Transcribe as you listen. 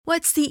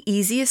What's the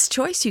easiest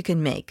choice you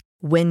can make?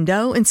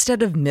 Window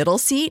instead of middle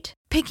seat?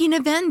 Picking a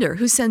vendor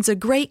who sends a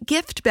great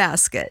gift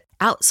basket?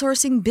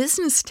 Outsourcing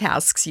business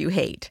tasks you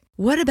hate?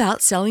 What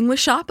about selling with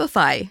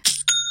Shopify?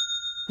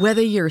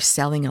 Whether you're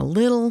selling a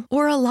little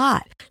or a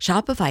lot,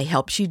 Shopify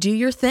helps you do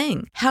your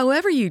thing,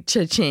 however you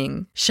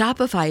cha-ching.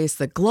 Shopify is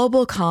the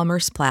global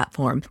commerce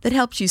platform that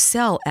helps you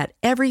sell at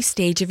every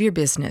stage of your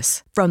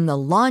business. From the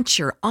launch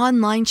your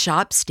online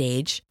shop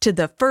stage to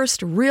the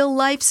first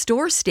real-life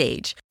store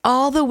stage,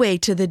 all the way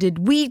to the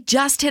did we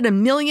just hit a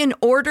million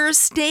orders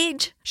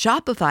stage.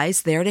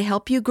 Shopify's there to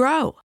help you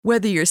grow.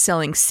 Whether you're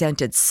selling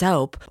scented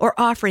soap or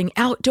offering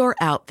outdoor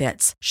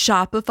outfits,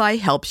 Shopify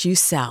helps you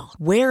sell.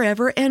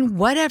 Wherever and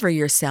whatever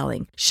you're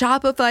selling,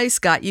 Shopify's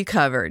got you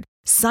covered.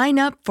 Sign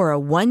up for a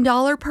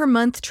 $1 per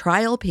month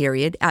trial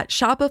period at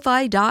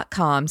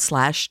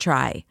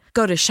shopify.com/try.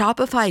 Go to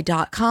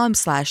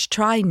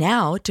shopify.com/try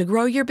now to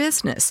grow your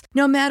business,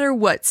 no matter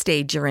what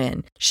stage you're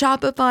in.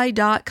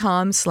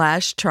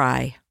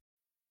 Shopify.com/try.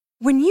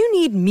 When you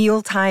need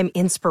mealtime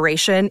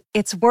inspiration,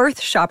 it's worth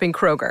shopping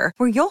Kroger,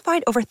 where you'll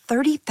find over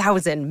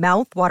 30,000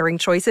 mouth-watering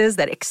choices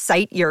that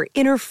excite your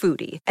inner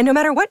foodie. And no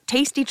matter what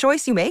tasty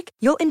choice you make,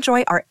 you'll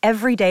enjoy our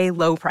everyday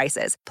low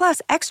prices,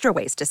 plus extra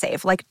ways to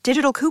save, like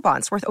digital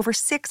coupons worth over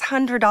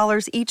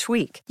 $600 each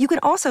week. You can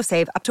also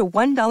save up to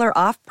 $1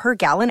 off per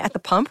gallon at the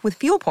pump with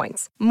fuel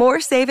points.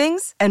 More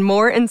savings and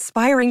more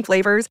inspiring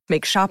flavors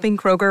make shopping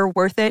Kroger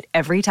worth it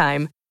every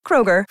time.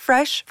 Kroger,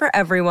 fresh for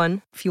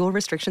everyone. Fuel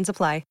restrictions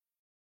apply.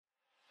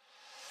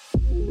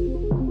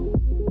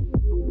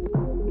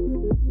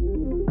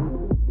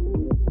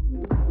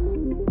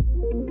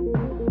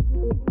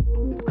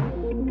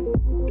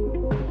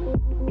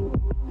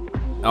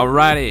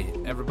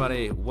 Alrighty,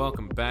 everybody,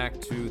 welcome back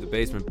to the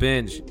Basement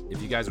Binge.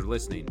 If you guys are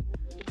listening,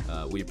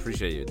 we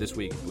appreciate you. This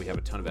week, we have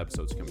a ton of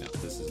episodes coming out.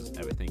 This is,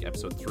 I think,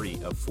 episode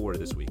 3 of 4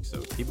 this week.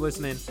 So keep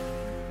listening.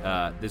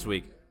 This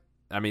week,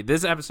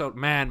 this episode,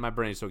 man, my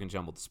brain is so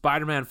jumbled.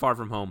 Spider-Man Far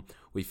From Home.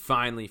 We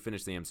finally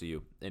finished the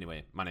MCU.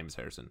 Anyway, my name is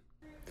Harrison.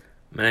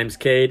 My name's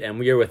Cade, and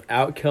we are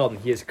without Kelton.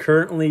 He has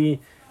currently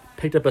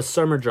picked up a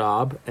summer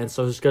job, and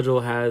so his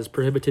schedule has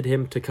prohibited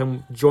him to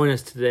come join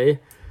us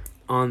today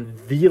on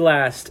the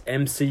last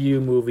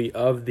MCU movie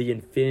of the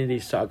Infinity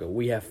Saga.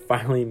 We have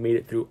finally made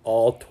it through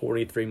all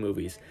 23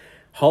 movies.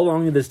 How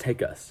long did this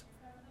take us?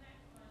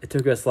 It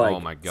took us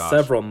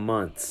several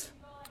months.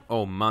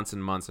 Oh, months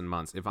and months and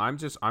months. If I'm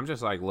just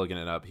like looking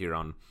it up here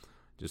on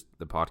just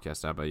the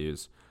podcast app I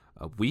use.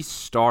 We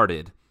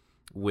started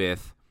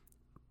with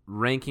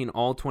ranking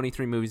all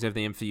 23 movies of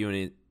the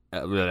MCU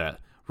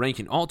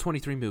ranking all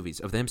 23 movies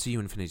of the MCU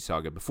Infinity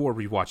Saga before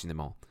rewatching them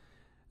all.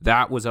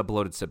 That was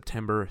uploaded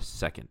September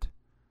 2nd.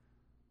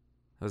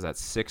 Was that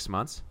 6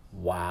 months?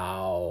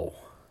 Wow.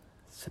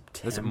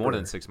 September. That's more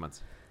than 6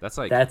 months. That's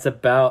a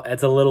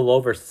little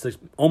over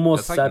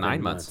almost that's 7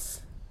 9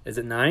 months. Is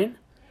it 9?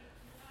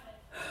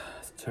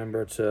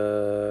 September,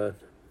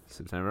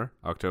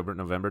 October,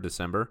 November,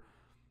 December.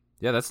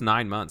 Yeah, that's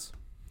 9 months.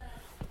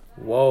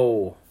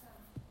 Whoa.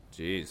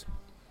 Jeez.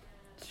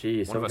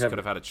 One of us could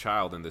have had a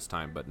child in this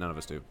time, but none of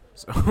us do.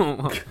 So.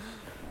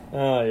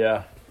 Oh,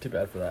 yeah. Too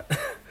bad for that.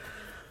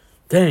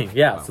 Dang,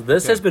 yeah. Wow. So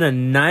this has been a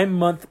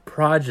 9-month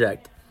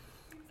project,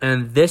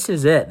 and this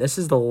is it. This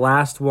is the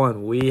last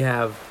one. We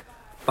have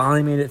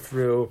finally made it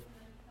through.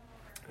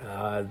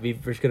 We're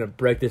just going to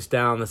break this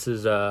down. This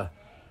is going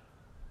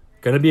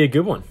to be a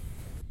good one.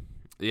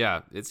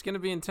 Yeah, it's going to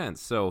be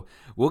intense. So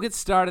we'll get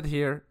started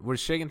here. We're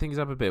shaking things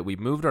up a bit. We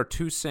moved our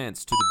 2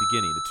 cents to the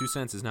beginning. The 2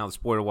 cents is now the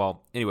spoiler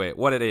wall. Anyway,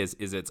 what it is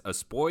it's a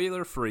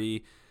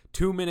spoiler-free,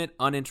 2-minute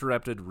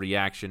uninterrupted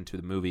reaction to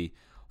the movie,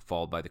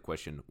 followed by the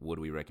question, would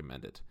we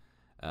recommend it?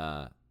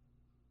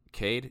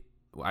 Cade,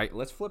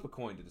 let's flip a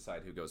coin to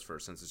decide who goes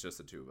first, since it's just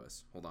the two of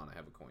us. Hold on, I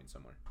have a coin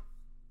somewhere.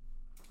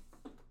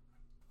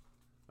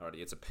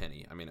 Alrighty, it's a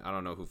penny. I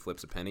don't know who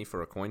flips a penny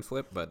for a coin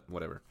flip, but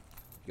whatever.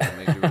 You gotta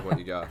make do with what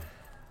you got.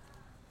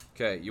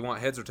 Okay, you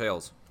want heads or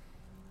tails?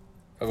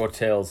 I'll go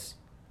tails.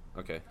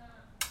 Okay.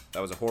 That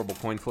was a horrible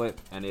coin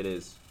flip, and it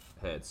is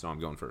heads, so I'm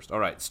going first.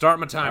 Alright, start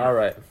my timer.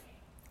 Alright.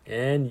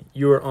 And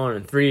you are on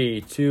in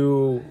 3,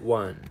 2,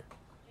 1.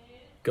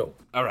 Go.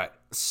 Alright.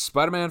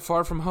 Spider-Man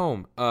Far From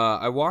Home.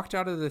 I walked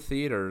out of the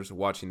theaters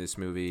watching this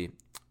movie,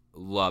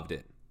 loved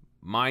it.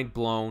 Mind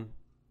blown.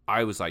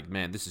 I was like,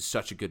 man, this is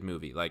such a good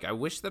movie. Like, I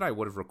wish that I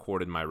would have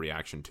recorded my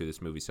reaction to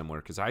this movie somewhere,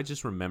 because I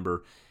just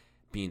remember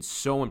being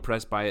so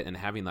impressed by it and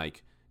having,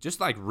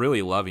 just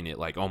really loving it.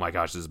 Like, oh my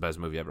gosh, this is the best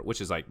movie ever,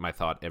 which is, my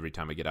thought every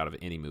time I get out of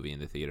any movie in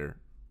the theater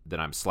that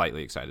I'm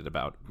slightly excited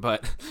about.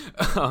 But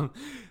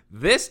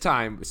this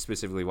time,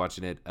 specifically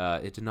watching it,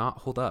 it did not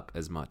hold up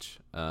as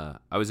much. I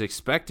was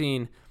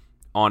expecting,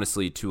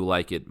 honestly, to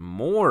like it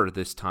more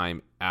this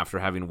time after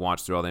having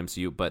watched through all the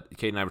MCU, but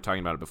Kate and I were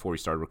talking about it before we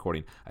started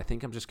recording. I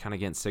think I'm just kind of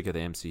getting sick of the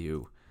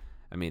MCU.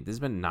 This has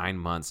been 9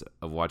 months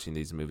of watching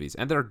these movies,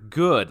 and they're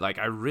good.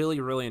 I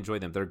really, really enjoy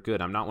them. They're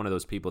good. I'm not one of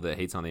those people that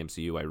hates on the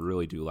MCU. I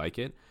really do like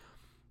it,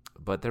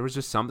 but there was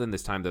just something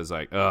this time that was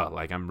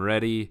I'm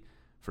ready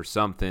for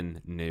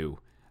something new.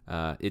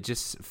 It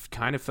just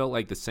kind of felt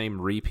like the same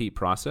repeat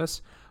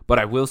process. But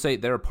I will say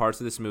there are parts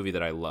of this movie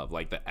that I love.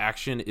 Like, the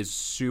action is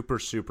super,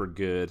 super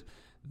good.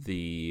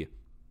 The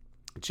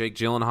Jake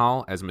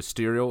Gyllenhaal as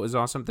Mysterio is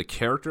awesome. The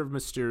character of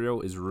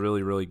Mysterio is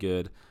really, really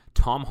good.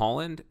 Tom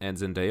Holland and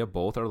Zendaya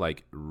both are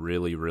like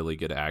really, really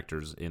good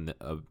actors in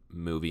a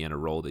movie and a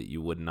role that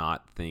you would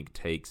not think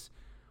takes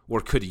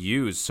or could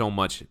use so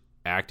much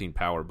acting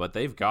power, but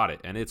they've got it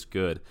and it's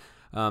good.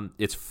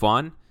 It's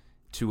fun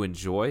to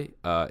enjoy.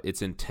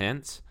 It's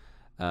intense,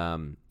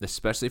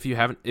 especially if you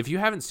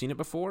haven't seen it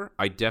before.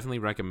 I definitely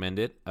recommend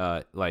it.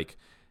 Like,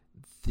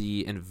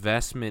 the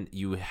investment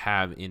you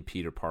have in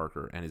Peter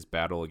Parker and his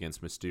battle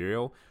against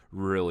Mysterio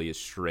really is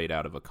straight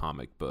out of a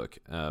comic book.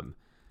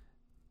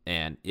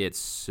 And it's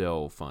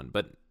so fun.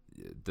 But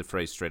the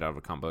phrase straight out of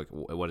a comic book,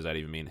 what does that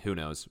even mean? Who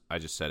knows? I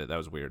just said it. That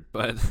was weird.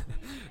 But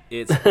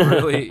it's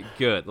really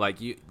good. Like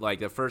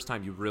the first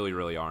time you really,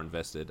 really are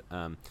invested.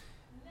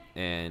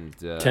 10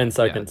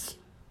 seconds. Yeah.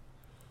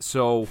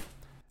 So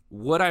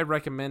would I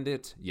recommend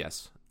it?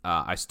 Yes.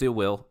 I still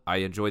will. I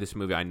enjoy this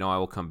movie. I know I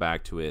will come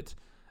back to it.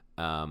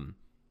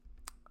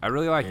 I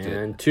really liked it.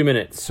 And 2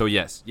 minutes. So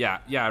yes. Yeah,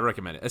 I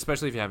recommend it,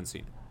 especially if you haven't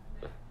seen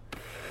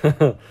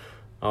it.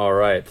 All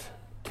right.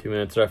 2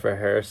 minutes left for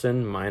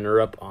Harrison. Mine are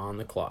up on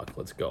the clock.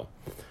 Let's go.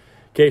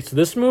 Okay, so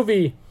this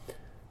movie...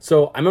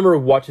 So I remember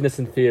watching this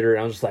in theater,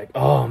 and I was just like,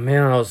 oh,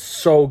 man, that was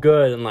so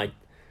good. And, like,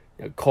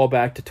 call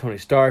back to Tony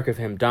Stark of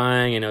him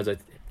dying. And it was, like,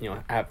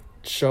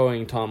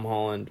 showing Tom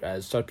Holland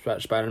as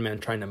Spider-Man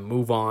trying to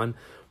move on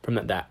from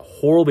that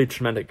horribly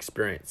traumatic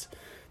experience.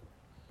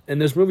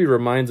 And this movie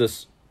reminds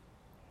us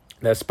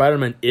that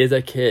Spider-Man is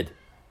a kid.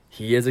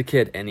 He is a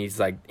kid, and he's,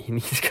 like,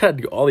 he's got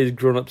to do all these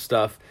grown-up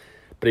stuff.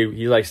 But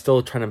he's like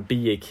still trying to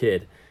be a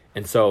kid.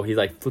 And so he's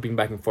like flipping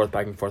back and forth,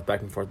 back and forth,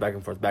 back and forth, back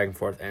and forth, back and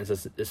forth. And it's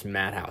just this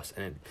madhouse.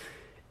 And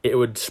it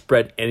would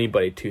spread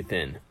anybody too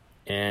thin.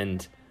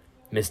 And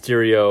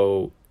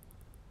Mysterio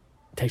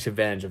takes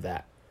advantage of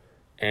that.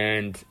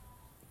 And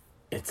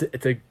the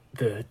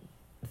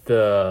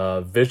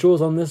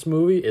visuals on this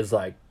movie is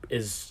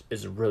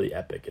really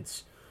epic.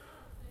 It's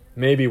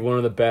maybe one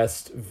of the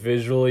best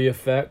visual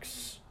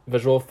effects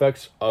of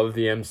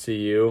the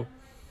MCU.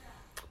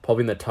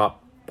 Probably in the top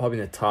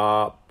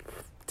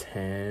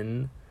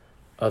 10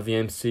 of the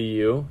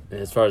MCU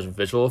as far as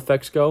visual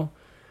effects go.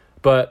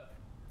 But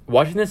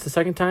watching this the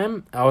second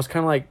time, I was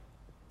kind of like,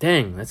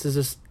 dang, this is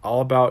just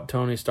all about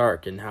Tony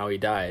Stark and how he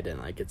died.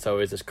 And like, it's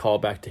always this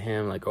callback to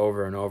him, like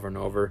over and over and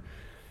over.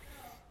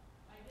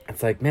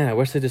 It's like, man, I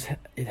wish they just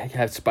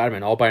had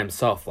Spider-Man all by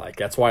himself. Like,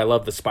 that's why I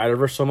love the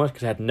Spider-Verse so much,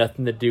 because it had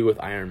nothing to do with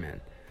Iron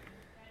Man.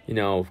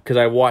 Because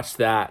I watched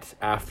that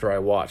after I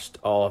watched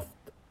all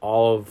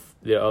of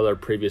the other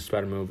previous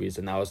Spider movies,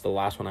 and that was the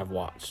last one I've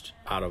watched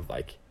out of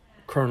like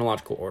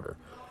chronological order.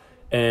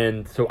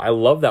 And so I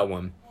love that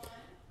one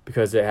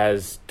because it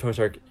has Tony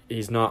Stark.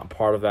 He's not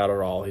part of that at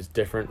all. He's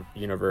different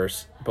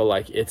universe, but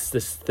like it's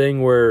this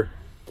thing where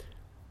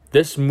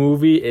this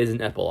movie is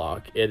an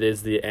epilogue. It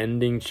is the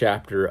ending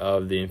chapter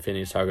of the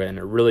Infinity Saga, and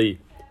it really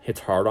hits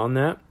hard on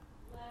that.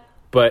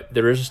 But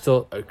there is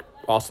still an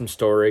awesome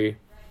story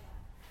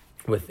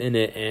within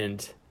it,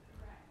 and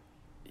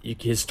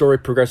his story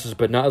progresses,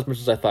 but not as much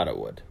as I thought it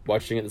would.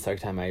 Watching it the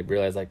second time, I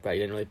realized like that he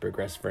didn't really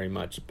progress very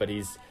much, but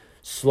he's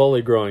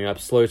slowly growing up,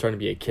 slowly starting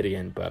to be a kid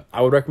again. But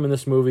I would recommend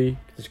this movie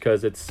just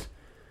because it's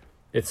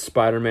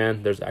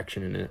Spider-Man. There's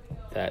action in it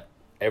that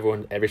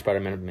every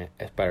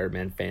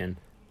Spider-Man fan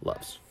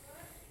loves.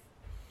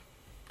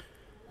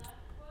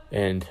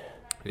 And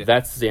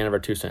that's the end of our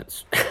 2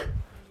 cents.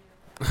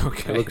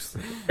 Okay. This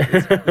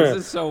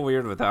is so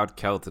weird without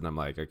Kelton. I'm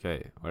like,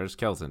 okay, where's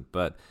Kelton?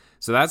 But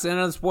so that's the end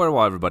of the spoiler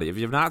wall, everybody. If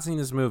you've not seen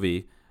this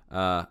movie,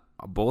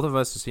 both of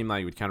us seem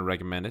like we'd kind of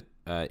recommend it.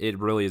 It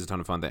really is a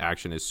ton of fun. The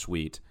action is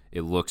sweet.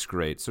 It looks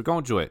great. So go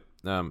enjoy it.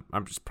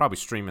 I'm just probably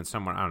streaming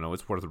somewhere. I don't know.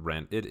 It's worth a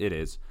rent. It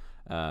is.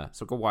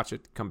 So go watch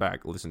it. Come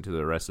back. Listen to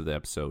the rest of the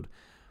episode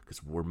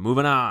because we're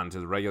moving on to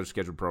the regular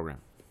scheduled program.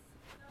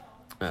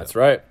 That's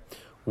right.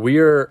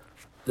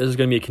 This is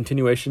going to be a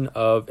continuation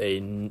of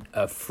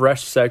a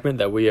fresh segment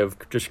that we have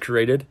just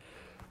created.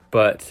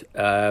 But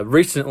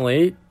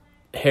recently,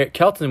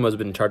 Kelton has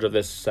been in charge of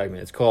this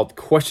segment. It's called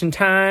Question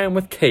Time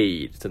with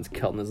Cade, since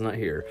Kelton is not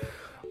here.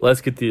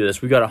 Let's get through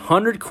this. We got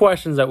 100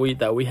 questions that we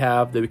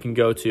have that we can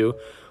go to.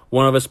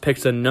 One of us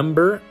picks a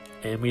number,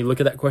 and we look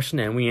at that question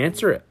and we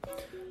answer it.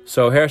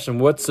 So, Harrison,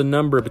 what's the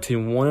number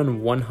between 1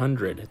 and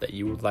 100 that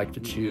you would like to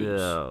choose?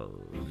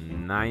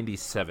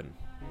 97.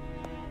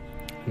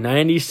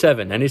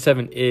 97.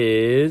 97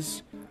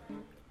 is...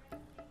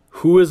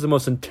 Who is the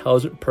most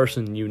intelligent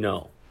person you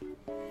know?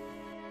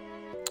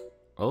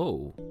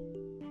 Oh.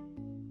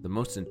 The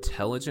most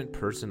intelligent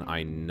person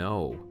I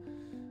know.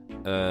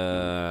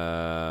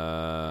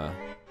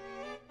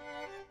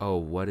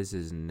 What is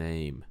his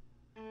name?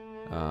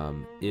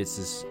 It's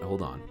this.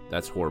 Hold on,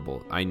 that's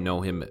horrible. I know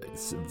him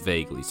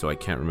vaguely, so I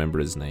can't remember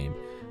his name.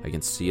 I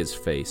can see his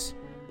face.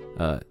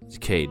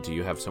 Cade, do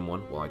you have someone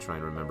while I try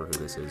and remember who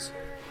this is?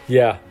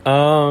 Yeah.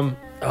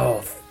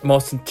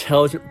 Most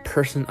intelligent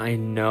person I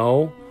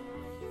know.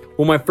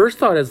 Well, my first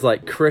thought is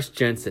like Chris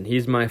Jensen.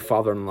 He's my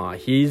father-in-law.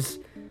 He's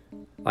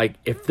like,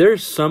 if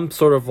there's some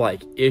sort of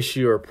like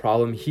issue or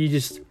problem,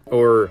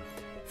 or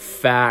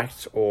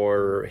fact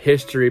or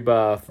history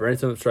buff or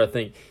anything sort of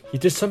thing, he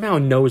just somehow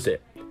knows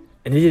it,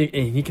 and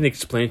he can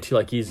explain it to you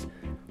like he's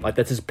like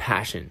that's his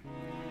passion.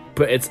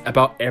 But it's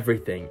about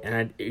everything,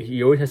 and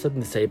he always has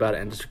something to say about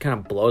it, and it just kind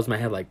of blows my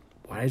head. Like,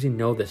 why does he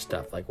know this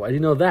stuff? Like, why does he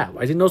know that?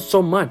 Why does he know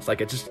so much?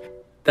 Like,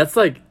 that's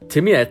like,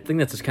 to me, I think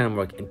that's just kind of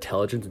more like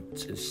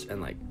intelligence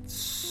and like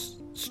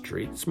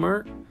street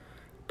smart.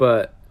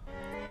 But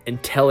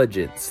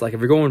intelligence, like if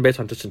you're going based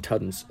on just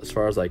intelligence, as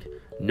far as like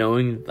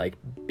knowing, like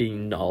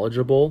being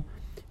knowledgeable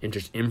in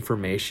just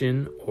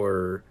information,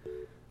 or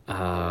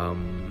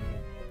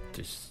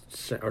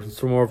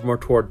more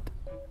toward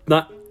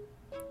not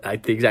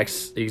like the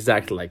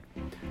exact like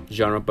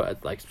genre,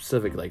 but like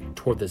specific like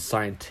toward the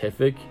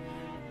scientific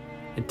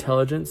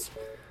intelligence.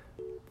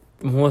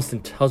 The most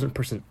intelligent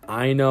person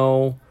I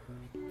know,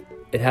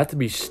 it has to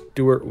be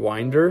Stuart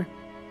Winder.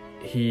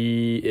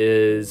 He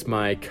is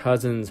my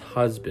cousin's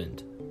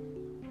husband.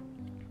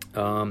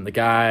 The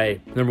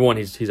guy, number one,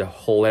 he's a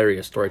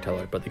hilarious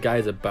storyteller, but the guy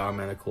is a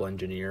biomedical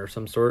engineer of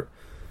some sort.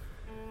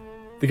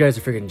 The guy's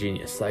a freaking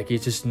genius. Like, he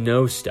just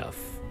knows stuff,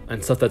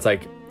 and stuff that's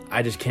like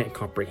I just can't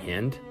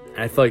comprehend. And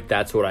I feel like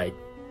that's what I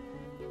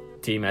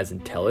deem as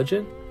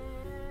intelligent.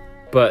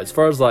 But as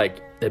far as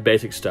like the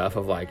basic stuff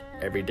of like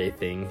everyday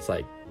things,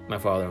 like my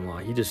father-in-law,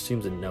 he just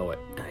seems to know it,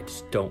 and I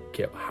just don't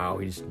get how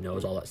he just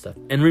knows all that stuff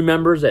and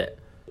remembers it.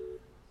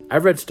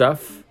 I've read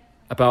stuff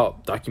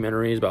about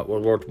documentaries about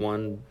World War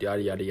I,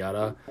 yada yada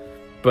yada,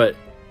 but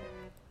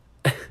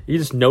he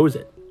just knows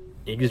it.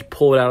 He can just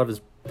pull it out of his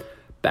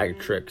bag of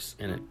tricks,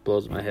 and it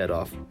blows my head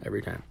off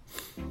every time.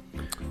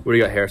 What do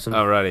you got, Harrison?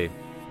 Alrighty.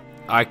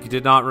 I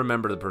did not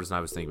remember the person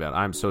I was thinking about.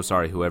 I'm so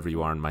sorry, whoever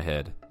you are in my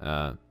head,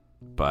 but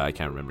I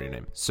can't remember your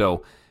name.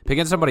 So,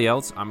 picking somebody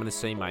else, I'm going to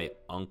say my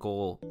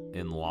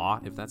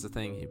uncle-in-law, if that's a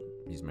thing.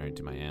 He's married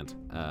to my aunt.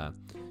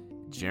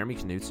 Jeremy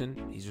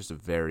Knutson, he's just a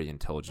very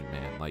intelligent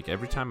man. Like,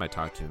 every time I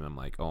talk to him, I'm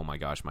like, oh my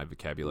gosh, my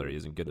vocabulary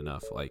isn't good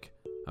enough. Like,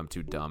 I'm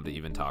too dumb to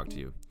even talk to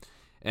you.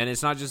 And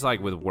it's not just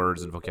like with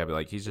words and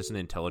vocabulary. Like, he's just an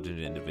intelligent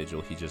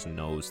individual. He just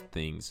knows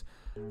things.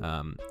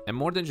 And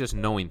more than just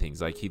knowing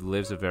things, like, he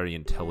lives a very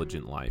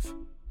intelligent life,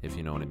 if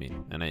you know what I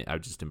mean. And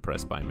I'm just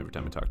impressed by him every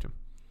time I talk to him.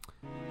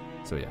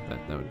 So yeah,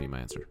 that would be my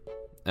answer.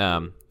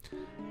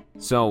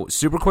 So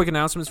super quick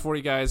announcements for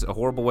you guys. A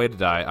horrible way to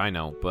die, I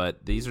know,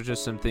 but these are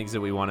just some things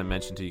that we want to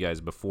mention to you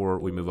guys before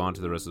we move on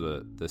to the rest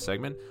of the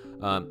segment.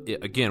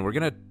 Again, we're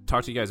going to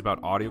talk to you guys about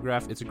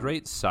Audiograph. It's a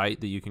great site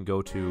that you can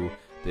go to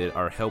that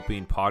are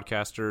helping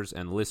podcasters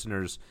and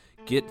listeners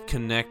get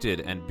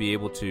connected and be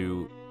able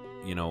to,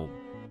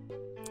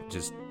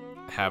 just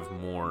have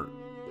more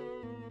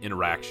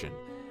interaction.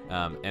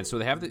 And so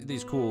they have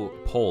these cool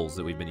polls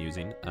that we've been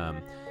using.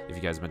 If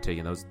you guys have been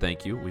taking those,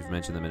 thank you. We've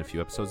mentioned them in a few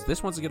episodes.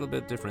 This one's a little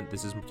bit different.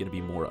 This is going to be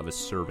more of a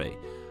survey.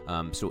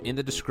 So in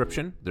the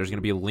description, there's going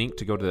to be a link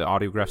to go to the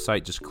Audiograph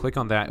site. Just click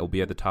on that. It'll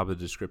be at the top of the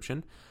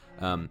description.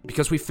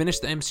 Because we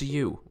finished the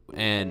MCU,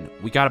 and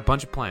we got a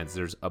bunch of plans.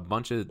 There's a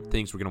bunch of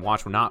things we're going to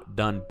watch. We're not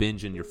done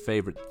binging your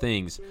favorite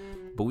things,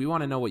 but we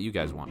want to know what you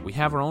guys want. We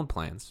have our own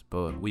plans,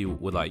 but we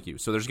would like you.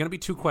 So there's going to be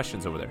 2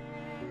 questions over there.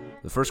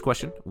 The first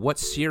question, what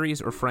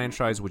series or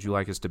franchise would you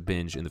like us to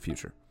binge in the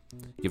future?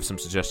 Give some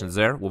suggestions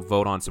there. We'll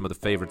vote on some of the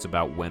favorites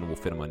about when we'll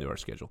fit them into our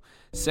schedule.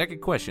 Second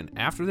question,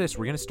 after this,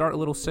 we're going to start a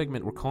little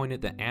segment. We're calling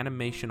it the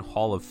Animation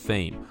Hall of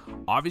Fame.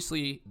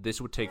 Obviously,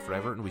 this would take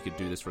forever, and we could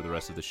do this for the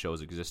rest of the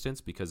show's existence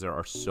because there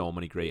are so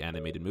many great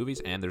animated movies,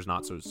 and there's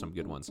not some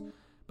good ones.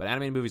 But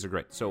animated movies are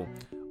great. So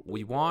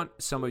we want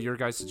some of your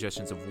guys'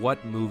 suggestions of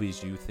what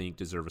movies you think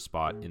deserve a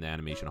spot in the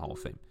Animation Hall of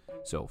Fame.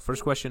 So,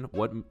 first question,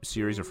 what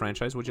series or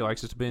franchise would you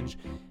like us to binge?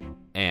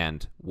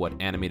 And what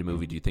animated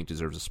movie do you think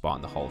deserves a spot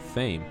in the Hall of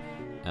Fame?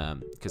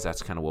 Because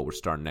that's kind of what we're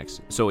starting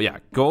next. So, yeah,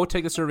 go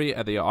take the survey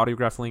at the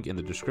Audiograph link in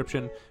the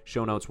description,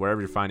 show notes, wherever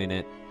you're finding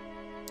it,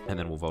 and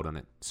then we'll vote on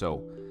it.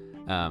 So,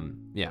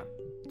 yeah.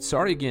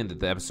 Sorry again that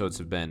the episodes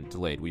have been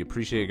delayed. We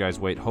appreciate you guys'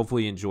 wait.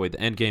 Hopefully you enjoyed the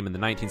Endgame and the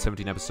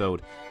 1917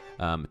 episode.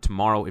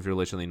 Tomorrow, if you're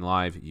listening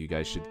live, you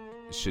guys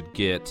should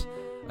get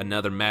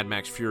another Mad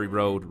Max Fury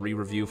Road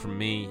re-review from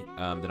me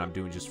that I'm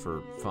doing just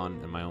for fun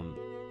and my own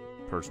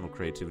personal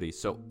creativity.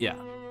 So, yeah,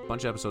 a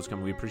bunch of episodes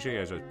coming. We appreciate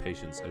you guys'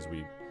 patience as we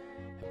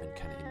have been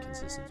kind of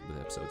inconsistent with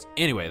episodes.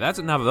 Anyway, that's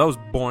enough of those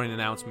boring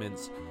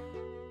announcements.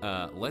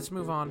 Let's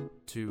move on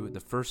to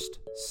the first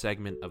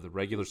segment of the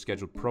regular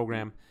scheduled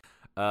program.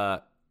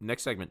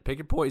 Next segment, Pick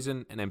Your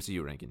Poison and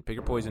MCU ranking. Pick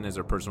Your Poison is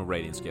our personal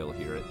rating scale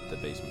here at the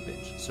Basement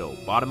Binge. So,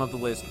 bottom of the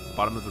list,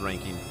 bottom of the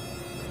ranking.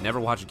 Never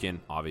watch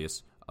again,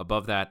 obvious.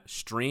 Above that,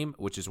 stream,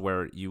 which is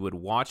where you would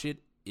watch it.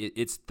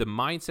 It's the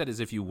mindset as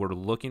if you were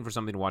looking for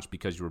something to watch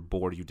because you were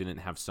bored. You didn't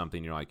have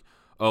something. You're like,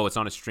 oh, it's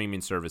on a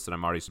streaming service that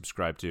I'm already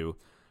subscribed to.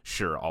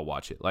 Sure, I'll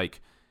watch it.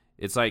 Like,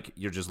 it's like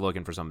you're just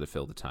looking for something to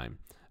fill the time.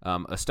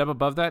 A step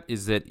above that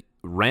is that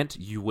rent,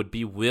 you would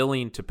be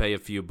willing to pay a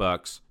few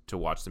bucks to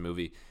watch the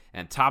movie.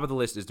 And top of the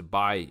list is to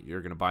buy.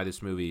 You're going to buy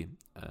this movie.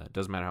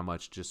 Doesn't matter how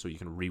much, just so you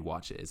can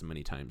rewatch it as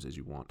many times as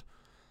you want.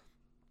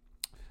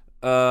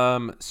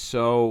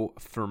 So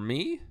for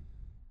me,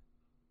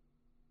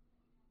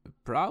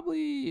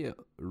 probably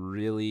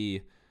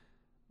really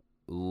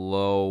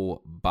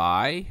low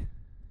buy.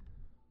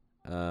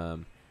 A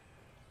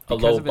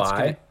low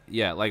buy?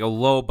 Yeah, like a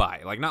low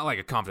buy. Like not like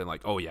a confident,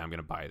 like, oh yeah, I'm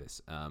gonna buy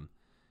this.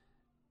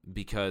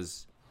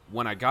 Because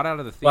when I got out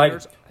of the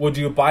theaters, like, would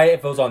you buy it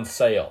if it was on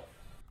sale?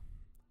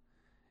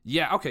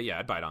 Yeah, okay, yeah,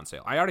 I'd buy it on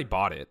sale. I already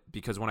bought it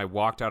because when I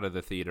walked out of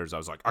the theaters, I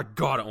was like, I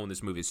gotta own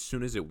this movie. As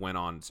soon as it went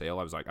on sale,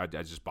 I was like, I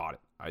just bought it.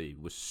 I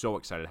was so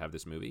excited to have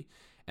this movie,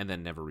 and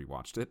then never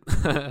rewatched it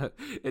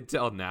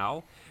until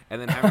now.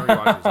 And then having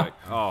rewatched it, was like,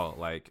 oh,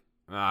 like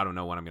I don't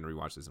know when I'm gonna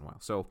rewatch this in a while.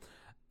 So,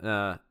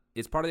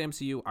 it's part of the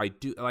MCU.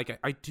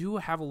 I do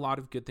have a lot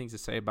of good things to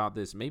say about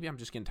this. Maybe I'm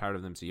just getting tired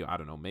of the MCU. I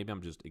don't know. Maybe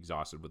I'm just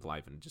exhausted with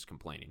life and just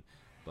complaining.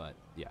 But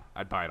yeah,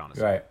 I'd buy it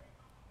honestly. Right.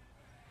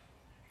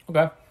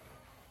 Okay.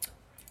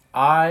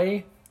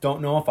 I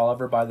don't know if I'll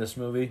ever buy this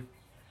movie.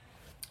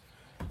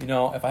 You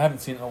know, if I haven't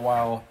seen it in a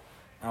while,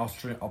 I'll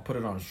put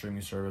it on a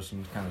streaming service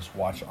and kind of just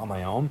watch it on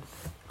my own.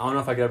 I don't know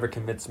if I could ever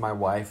convince my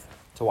wife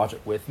to watch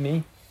it with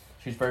me.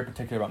 She's very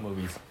particular about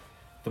movies.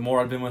 The more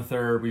I've been with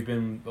her, we've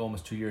been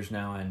almost 2 years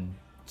now, and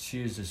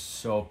she is just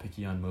so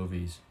picky on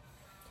movies.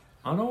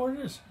 I don't know what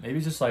it is. Maybe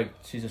it's just like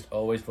she just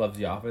always loves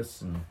The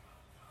Office, and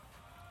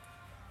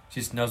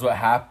she just knows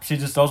what She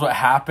just knows what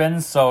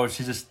happens, so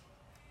she just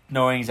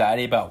no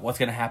anxiety about what's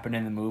gonna happen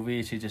in the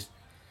movie. She just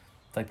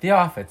like The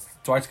Office.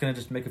 Dwight's gonna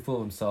just make a fool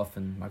of himself,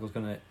 and Michael's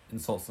gonna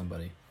insult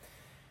somebody.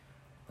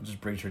 It just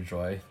brings her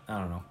joy. I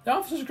don't know. The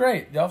Office is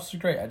great. I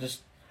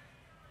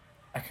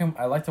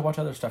like to watch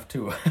other stuff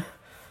too.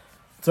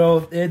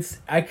 So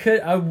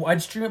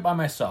I'd stream it by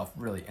myself.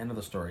 Really, end of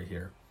the story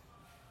here.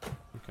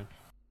 Okay.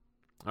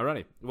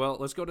 Alrighty. Well,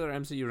 let's go to our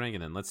MCU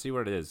ranking then. Let's see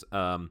where it is.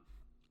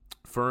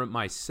 For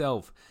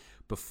myself,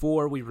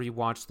 before we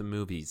rewatch the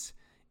movies,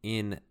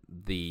 in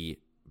the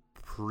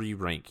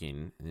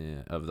pre-ranking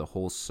of the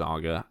whole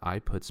saga, I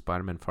put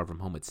Spider-Man Far From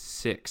Home at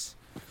 6.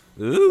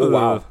 Ooh. Oh,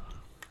 wow.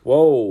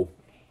 Whoa.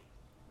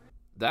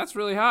 That's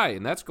really high,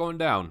 and that's going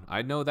down.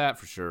 I know that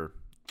for sure.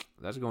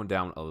 That's going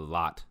down a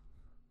lot.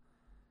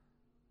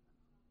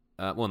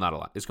 Well, not a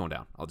lot. It's going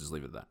down. I'll just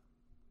leave it at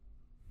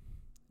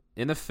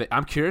that.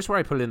 I'm curious where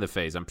I put it in the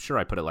phase. I'm sure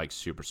I put it like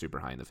super, super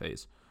high in the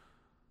phase.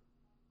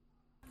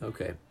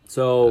 Okay,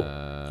 so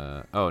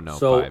 5.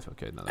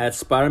 Okay, no, at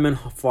Spider-Man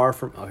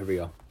here we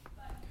go.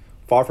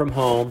 Far From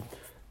Home,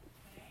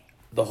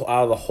 out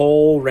of the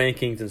whole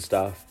rankings and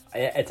stuff,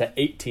 it's at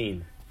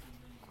 18.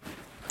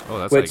 Oh,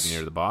 that's like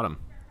near the bottom.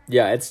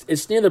 Yeah,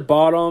 it's near the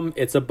bottom.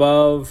 It's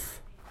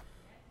above.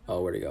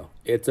 Oh, where'd it go?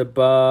 It's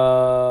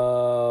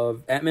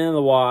above Ant-Man and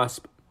the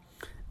Wasp,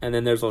 and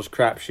then there's those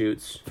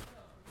crapshoots,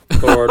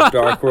 Thor,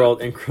 Dark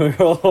World, and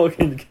Hulk.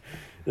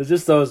 There's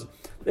just those.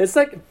 It's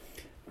like.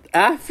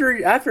 After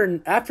when you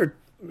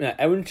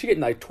get in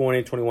like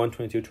 20, 21,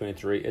 22,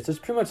 23, it's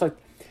just pretty much like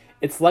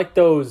it's like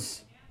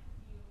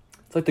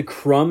the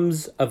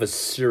crumbs of a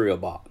cereal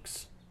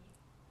box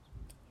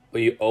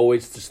where you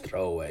always just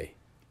throw away,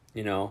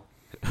 you know?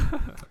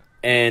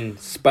 And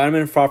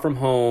Spider-Man Far From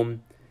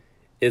Home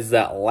is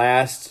that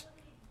last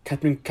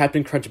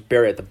Captain Crunch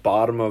berry at the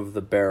bottom of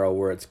the barrel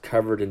where it's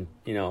covered in,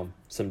 you know,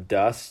 some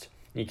dust.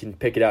 You can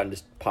pick it out and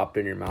just pop it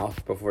in your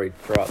mouth before you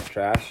throw out the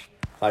trash.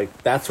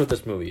 Like, that's what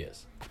this movie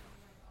is.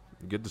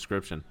 Good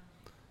description.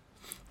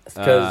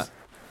 Because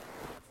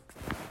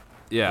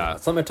yeah,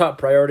 it's not my top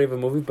priority of a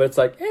movie, but it's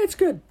like, it's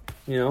good,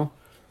 you know.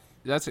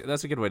 That's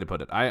a good way to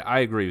put it. I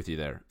agree with you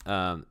there.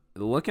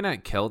 Looking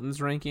at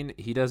Keldon's ranking,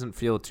 he doesn't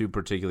feel too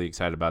particularly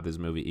excited about this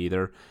movie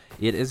either.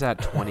 It is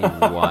at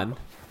 21.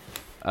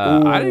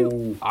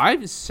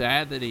 I'm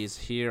sad that he's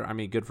here. I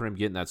mean, good for him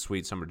getting that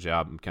sweet summer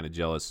job. I'm kind of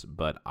jealous,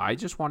 but I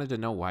just wanted to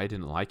know why I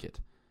didn't like it.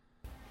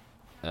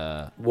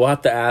 We'll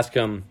have to ask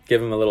him,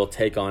 give him a little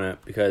take on it,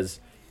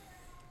 because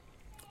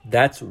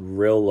that's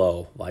real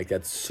low. Like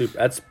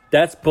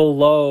that's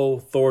below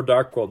Thor: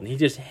 Dark World, and he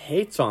just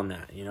hates on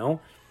that, you know.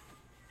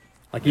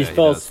 Like he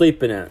fell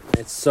asleep in it.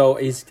 It's so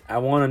I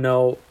want to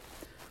know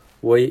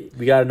we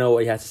got to know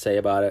what he has to say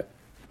about it.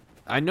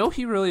 I know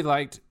he really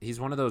liked. He's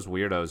one of those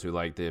weirdos who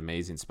liked the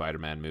Amazing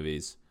Spider-Man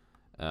movies,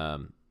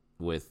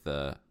 with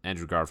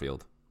Andrew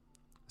Garfield.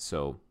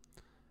 So,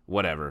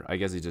 whatever. I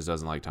guess he just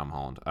doesn't like Tom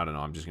Holland. I don't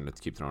know. I'm just gonna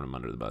keep throwing him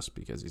under the bus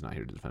because he's not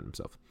here to defend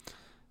himself.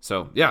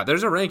 So yeah,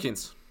 there's our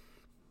rankings.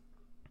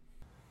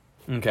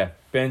 Okay,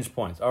 binge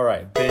points. All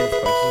right, binge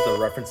points. This is the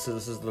references.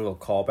 This is the little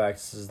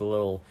callbacks. This is the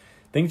little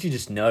things you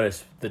just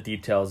notice, the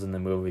details in the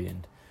movie,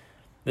 and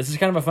this is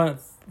kind of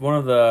one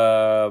of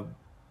the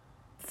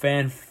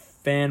fan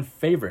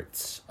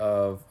favorites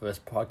of this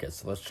podcast.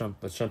 So let's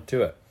jump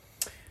to it.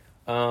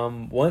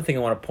 One thing I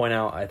want to point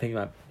out, I think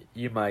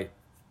you might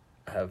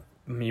have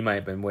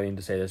been waiting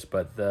to say this,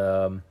 but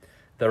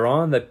they're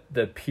on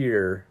the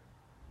pier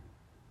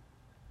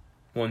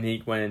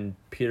when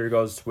Peter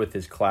goes with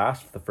his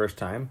class for the first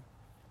time.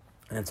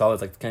 And it's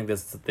always like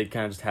they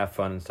kind of just have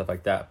fun and stuff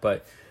like that.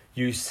 But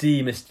you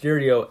see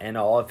Mysterio and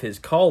all of his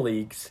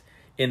colleagues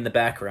in the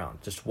background,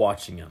 just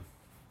watching him.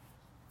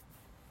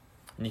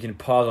 And you can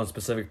pause on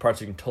specific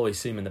parts, you can totally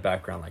see him in the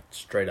background, like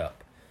straight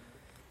up.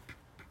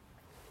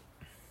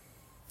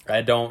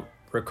 I don't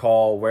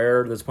recall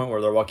where, this point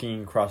where they're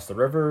walking across the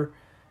river,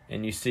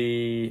 and you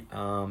see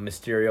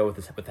Mysterio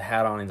with the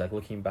hat on, he's like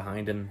looking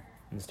behind him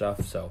and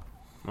stuff, so.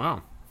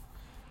 Wow.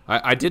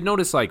 I did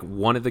notice like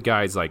one of the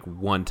guys like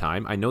one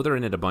time. I know they're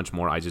in it a bunch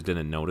more. I just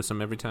didn't notice them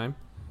every time.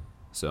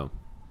 So.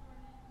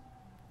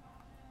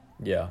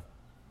 Yeah.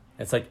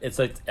 It's like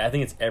I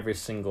think it's every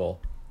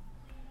single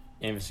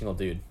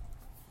dude.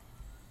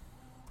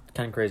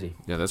 Kind of crazy.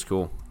 Yeah, that's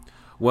cool.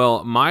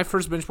 Well, my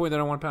first binge point that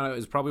I want to point out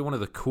is probably one of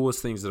the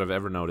coolest things that I've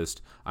ever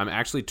noticed. I'm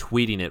actually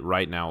tweeting it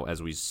right now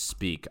as we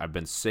speak. I've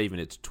been saving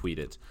it to tweet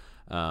it.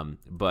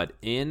 But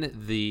in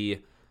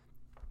the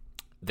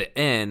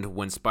end,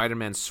 when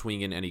Spider-Man's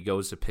swinging and he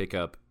goes to pick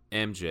up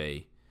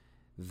MJ,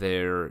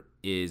 there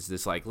is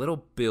this like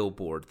little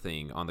billboard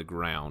thing on the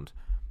ground,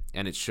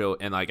 and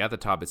like at the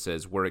top it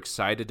says, "We're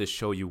excited to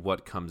show you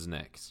what comes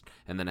next,"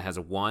 and then it has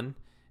a 1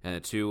 and a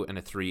 2 and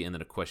a 3 and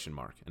then a question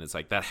mark, and it's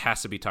like that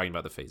has to be talking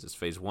about the phases.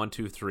 Phase 1,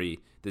 2, 3.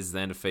 This is the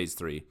end of phase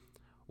 3.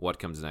 What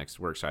comes next?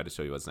 We're excited to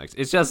show you what's next.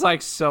 It's just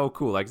like so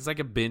cool. Like it's like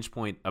a binge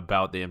point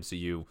about the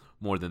MCU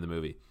more than the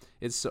movie.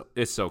 It's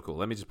so cool.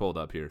 Let me just pull it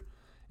up here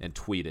and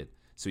tweet it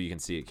so you can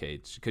see it,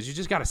 Cage, because you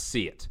just got to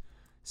see it.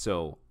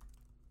 So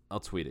I'll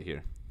tweet it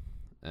here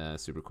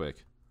super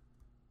quick.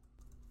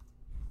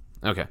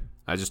 Okay,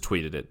 I just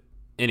tweeted it.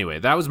 Anyway,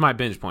 that was my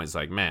binge point. It's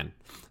like, man,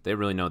 they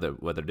really know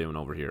what they're doing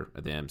over here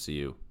at the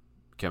MCU.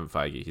 Kevin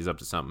Feige, he's up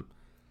to something.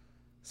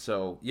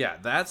 So yeah,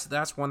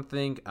 that's one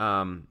thing.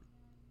 Let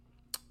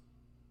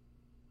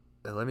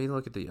me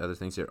look at the other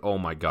things here. Oh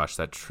my gosh,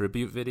 that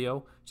tribute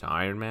video to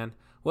Iron Man.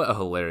 What a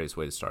hilarious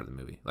way to start the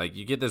movie. Like,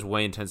 you get this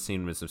way intense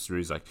scene with some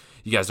stories like,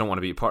 you guys don't want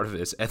to be a part of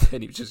this. And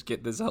then you just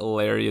get this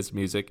hilarious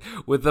music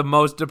with the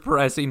most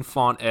depressing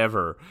font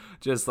ever.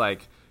 Just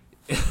like,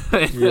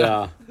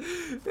 yeah.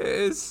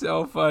 It's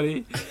so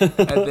funny.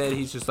 And then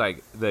he's just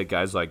like, the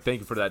guy's like,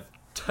 thank you for that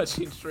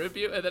touching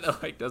tribute. And then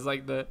it like does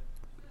like the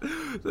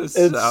sound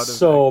it's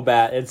so effect.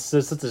 bad. It's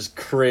just such a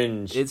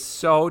cringe. It's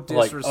so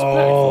disrespectful.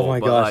 Like, oh my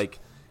but gosh. like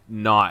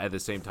not at the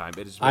same time.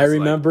 It is just I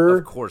remember,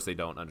 like, of course they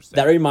don't understand.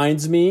 That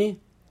reminds me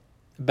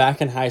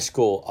back in high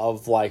school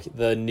of like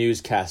the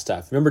newscast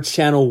stuff. Remember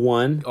Channel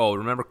 1? Oh,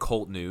 remember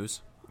Colt News?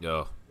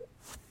 Oh.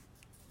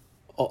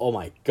 Oh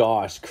my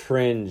gosh,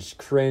 cringe.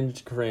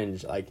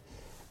 Like,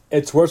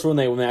 it's worse when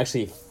they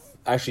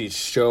actually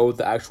showed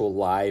the actual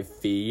live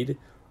feed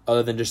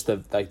other than just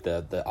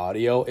the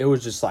audio. It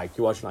was just like,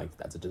 you're watching like,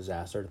 that's a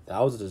disaster. That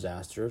was a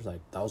disaster. It's like,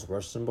 that was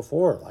worse than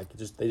before. Like,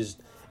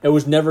 it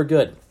was never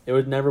good.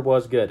 It never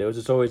was good. It was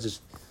just always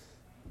just,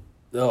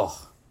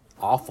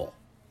 awful.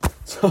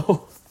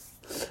 So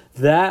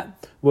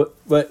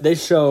what they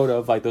showed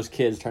of like those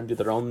kids trying to do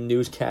their own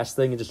newscast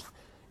thing, it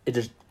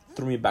just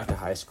threw me back to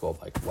high school.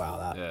 Like,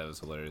 wow, it was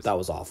hilarious. That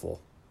was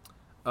awful.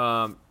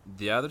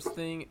 The other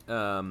thing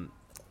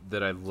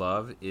that I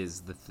love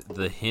is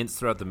the hints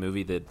throughout the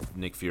movie that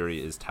Nick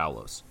Fury is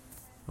Talos,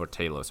 or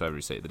Talos, however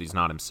you say it, that he's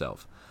not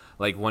himself.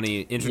 Like when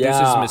he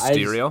introduces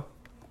Mysterio,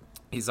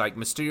 he's like,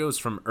 Mysterio's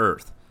from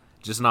Earth,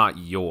 just not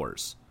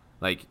yours.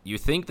 Like, you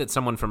think that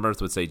someone from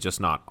Earth would say just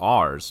not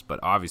ours, but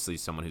obviously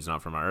someone who's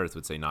not from our Earth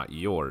would say not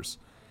yours.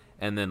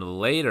 And then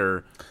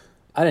later,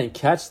 I didn't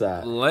catch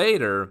that.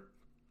 Later,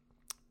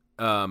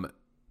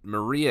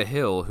 Maria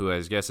Hill, who I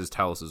guess is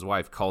Talos'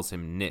 wife, calls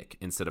him Nick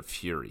instead of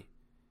Fury.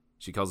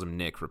 She calls him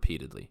Nick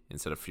repeatedly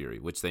instead of Fury,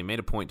 which they made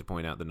a point to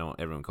point out that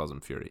everyone calls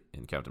him Fury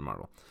in Captain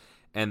Marvel.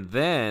 And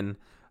then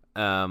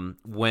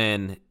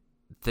when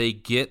they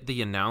get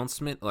the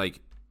announcement, like,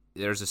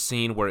 there's a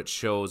scene where it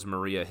shows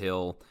Maria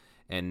Hill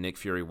and Nick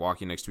Fury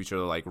walking next to each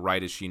other, like,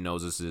 right as she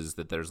notices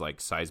that there's, like,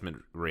 seismic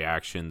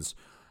reactions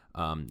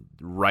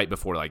right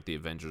before, like, the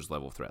Avengers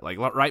level threat. Like,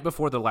 right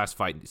before the last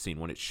fight scene,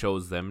 when it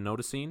shows them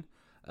noticing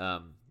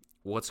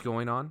what's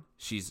going on,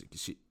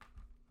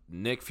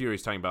 Nick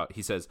Fury's talking about,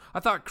 he says,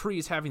 I thought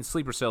Kree's having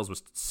sleeper cells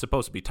was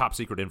supposed to be top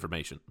secret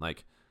information.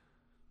 Like,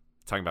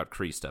 talking about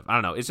Kree stuff. I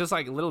don't know. It's just,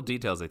 like, little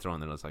details they throw in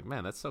there. It's like,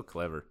 man, that's so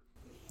clever.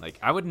 Like,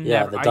 I would never.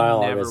 Yeah, the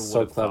dialogue I never is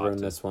so clever in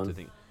this one.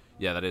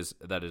 Yeah, that is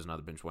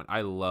another binge point.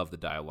 I love the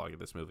dialogue of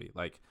this movie.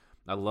 Like,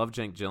 I love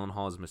Jake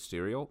Gyllenhaal as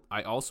Mysterio.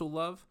 I also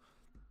love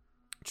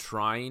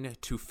trying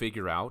to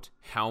figure out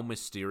how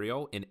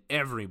Mysterio in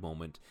every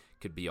moment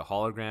could be a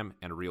hologram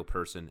and a real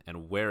person,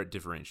 and where it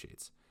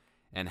differentiates,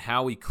 and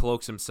how he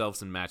cloaks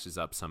himself and matches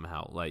up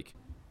somehow. Like,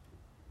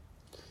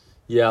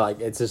 yeah, like,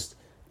 it's just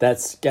I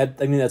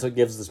think that's what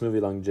gives this movie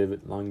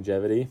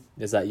longevity,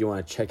 is that you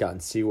want to check out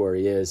and see where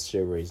he is, see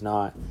where he's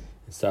not,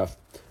 and stuff.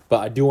 But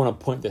I do want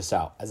to point this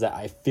out, is that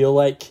I feel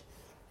like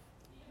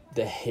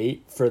the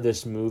hate for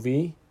this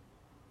movie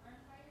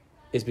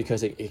is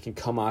because it can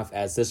come off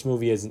as this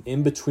movie is an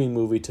in-between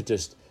movie to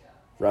just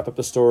wrap up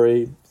the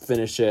story,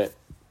 finish it,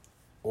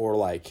 or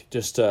like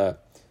just add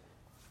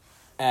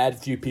a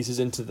few pieces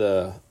into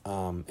the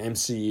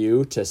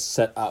MCU to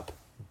set up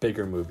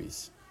bigger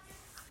movies.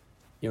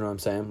 You know what I'm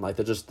saying? Like,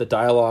 the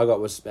dialogue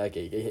was, like,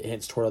 it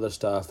hints toward other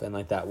stuff, and,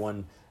 like, that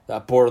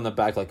board on the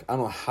back, like, I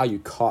don't know how you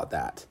caught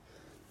that.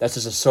 That's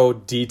just so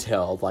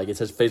detailed. Like, it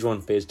says phase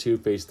 1, phase 2,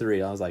 phase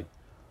 3. I was like,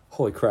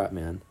 holy crap,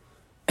 man.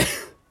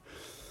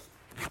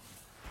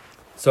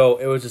 So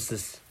it was just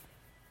this.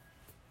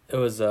 It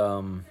was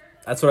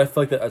that's what I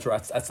feel like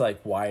that's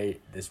like why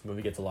this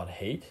movie gets a lot of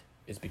hate,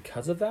 is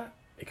because of that.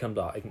 It comes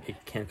off.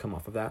 It can come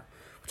off of that,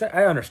 which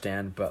I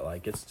understand, but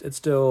like it's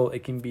still,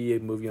 it can be a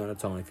movie on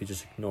its own if you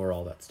just ignore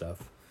all that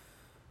stuff.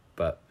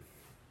 But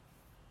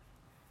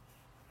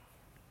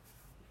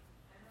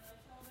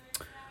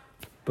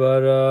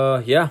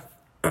yeah.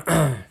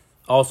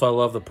 Also, I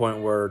love the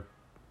point where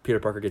Peter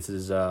Parker gets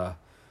his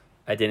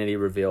identity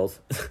revealed.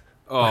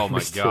 Oh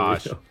my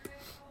gosh.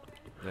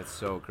 That's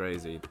so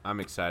crazy. I'm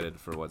excited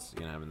for what's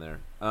going to happen there.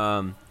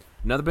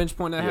 Another bench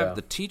point I have,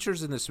 the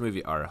teachers in this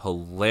movie are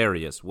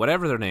hilarious.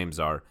 Whatever their names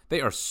are,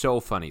 they are so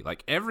funny.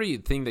 Like,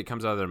 everything that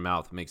comes out of their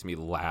mouth makes me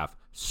laugh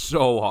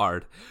so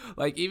hard.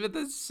 Like, even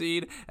the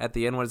scene at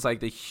the end when it's like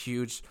the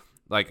huge,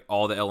 like,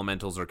 all the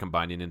elementals are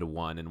combining into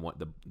one, and what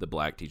the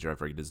black teacher, I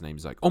forget his name,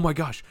 is like, oh my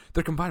gosh,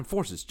 they're combining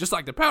forces, just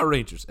like the Power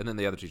Rangers. And then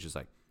the other teacher's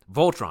like,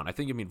 Voltron, I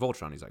think you mean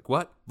Voltron. He's like,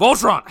 what?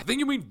 Voltron, I think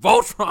you mean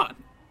Voltron.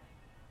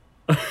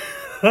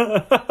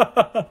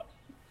 I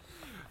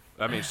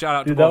mean, shout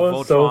out to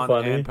both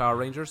Voltron and Power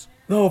Rangers.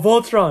 No,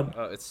 Voltron.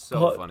 It's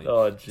so funny.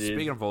 Oh, geez.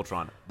 Speaking of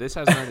Voltron, this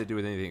has nothing to do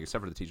with anything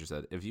except for the teacher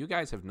said. If you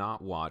guys have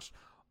not watched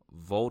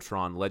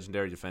Voltron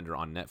Legendary Defender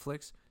on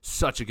Netflix,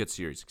 such a good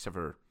series, except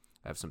for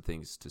I have some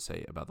things to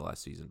say about the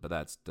last season, but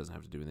that doesn't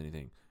have to do with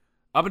anything.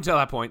 Up until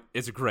that point,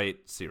 it's a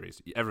great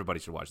series. Everybody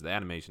should watch it. The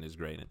animation is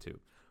great in it, too.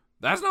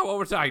 That's not what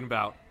we're talking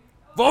about.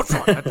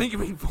 Voltron. I think you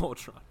mean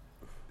Voltron.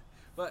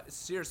 But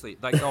seriously,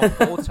 like, the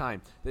whole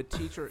time, the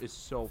teacher is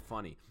so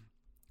funny.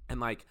 And,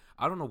 like,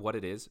 I don't know what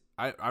it is.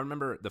 I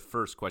remember the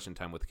first question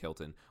time with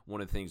Kilton, one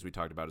of the things we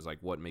talked about is, like,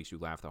 what makes you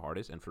laugh the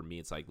hardest? And for me,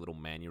 it's, like, little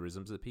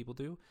mannerisms that people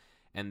do.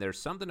 And there's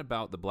something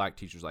about the black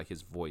teacher's, like,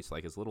 his voice,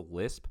 like, his little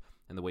lisp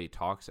and the way he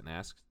talks and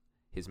asks,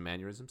 his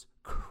mannerisms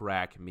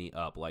crack me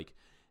up like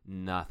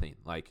nothing.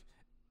 Like,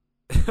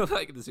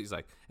 like this, he's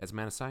like, as a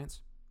man of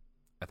science,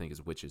 I think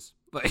it's witches.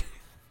 Like,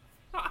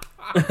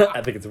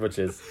 I think it's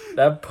witches.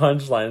 That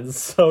punchline is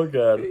so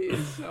good.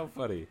 It's so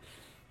funny.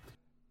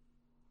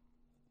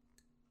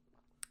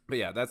 But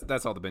yeah,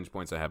 that's all the bench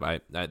points I have. I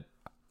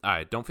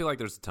don't feel like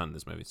there's a ton in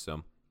this movie,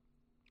 so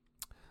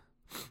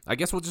I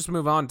guess we'll just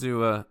move on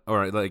to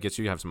or I guess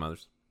you have some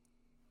others.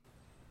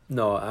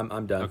 No,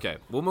 I'm done. Okay,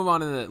 we'll move on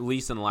to the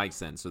least and likes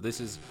then. So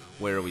this is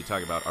where we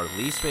talk about our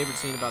least favorite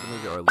scene about the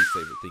movie, or our least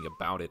favorite thing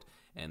about it,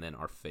 and then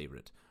our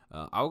favorite.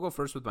 I'll go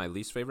first with my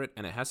least favorite,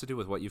 and it has to do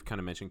with what you've kind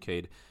of mentioned,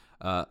 Cade.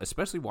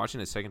 Especially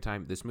watching it a second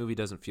time, this movie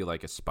doesn't feel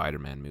like a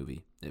Spider-Man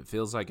movie. It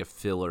feels like a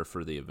filler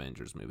for the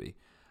Avengers movie.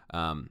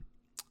 I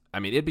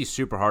mean, it'd be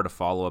super hard to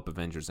follow up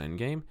Avengers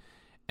Endgame,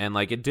 and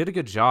like it did a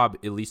good job,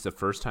 at least the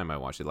first time I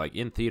watched it. Like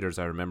in theaters,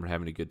 I remember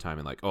having a good time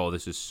and like, oh,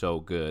 this is so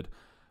good.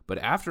 But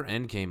after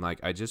Endgame, like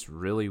I just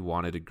really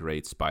wanted a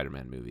great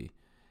Spider-Man movie,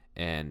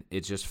 and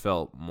it just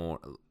felt more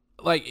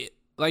like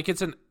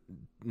it's a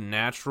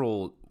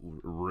natural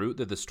route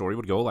that the story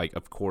would go. Like,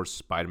 of course,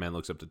 Spider-Man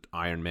looks up to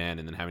Iron Man,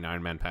 and then having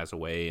Iron Man pass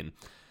away, and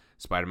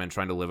Spider-Man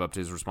trying to live up to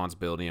his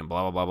responsibility, and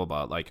blah blah blah blah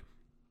blah. Like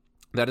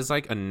that is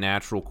like a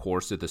natural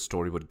course that the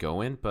story would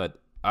go in.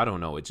 But I don't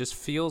know, it just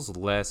feels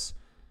less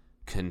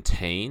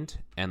contained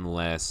and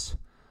less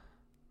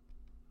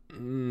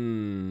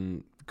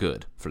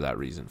good for that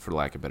reason, for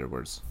lack of better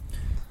words.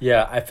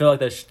 Yeah, I feel like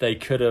they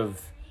could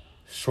have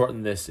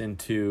shortened this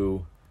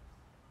into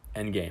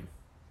Endgame.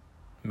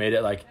 Made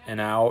it like an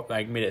hour,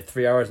 like made it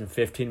 3 hours and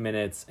 15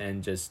 minutes,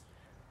 and just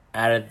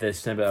added this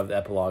snippet of the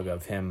epilogue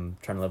of him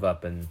trying to live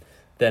up, and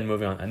then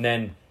moving on, and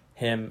then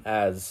him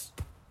as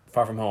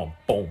Far From Home,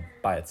 boom,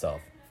 by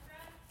itself.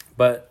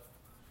 But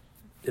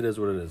it is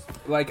what it is.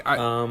 Like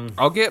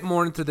I'll get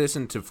more into this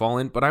and to fall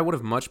in, but I would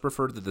have much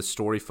preferred that the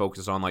story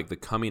focuses on like the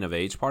coming of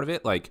age part of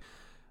it, like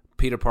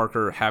Peter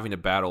Parker having a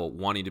battle,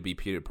 wanting to be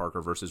Peter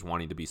Parker versus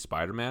wanting to be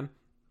Spider-Man.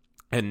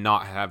 And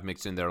not have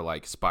mixed in there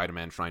like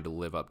Spider-Man trying to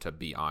live up to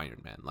be Iron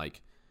Man.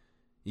 Like,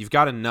 you've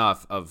got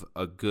enough of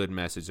a good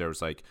message there.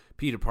 It's like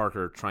Peter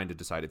Parker trying to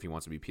decide if he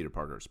wants to be Peter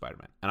Parker or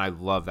Spider-Man. And I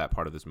love that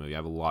part of this movie. I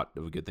have a lot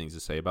of good things to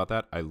say about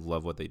that. I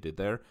love what they did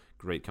there.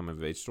 Great coming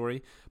of age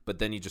story. But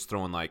then you just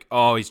throw in like,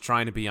 oh, he's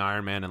trying to be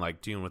Iron Man and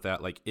like dealing with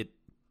that. Like, it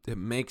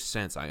makes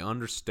sense. I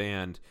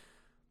understand.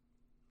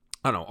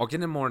 I don't know. I'll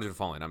get in more into the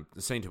following. I'm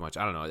saying too much.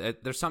 I don't know.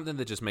 There's something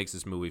that just makes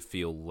this movie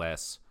feel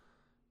less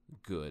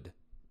good.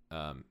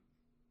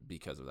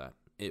 Because of that,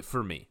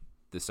 for me,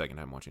 the second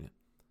time watching it.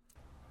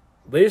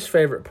 Least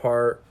favorite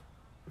part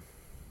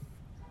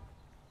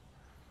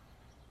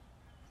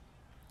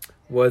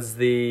was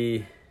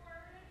the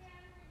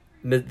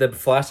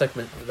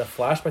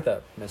flashback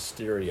that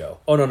Mysterio.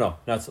 Oh no,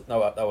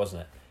 that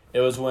wasn't it.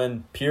 It was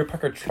when Peter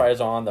Parker tries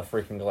on the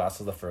freaking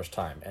glasses the first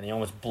time, and he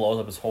almost blows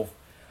up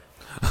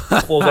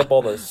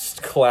all the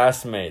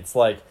classmates.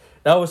 Like,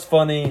 that was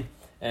funny,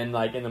 and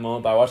like in the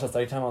moment, but I watched it the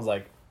second time, I was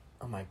like,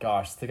 Oh my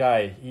gosh, the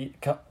guy,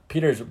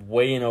 Peter's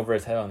way in over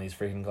his head on these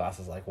freaking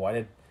glasses. Like, why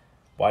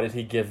did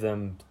he give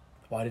them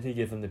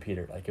to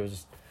Peter? Like, it was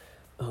just,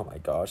 oh my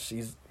gosh,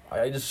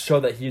 I just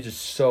showed that he's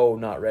just so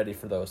not ready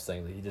for those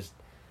things. He just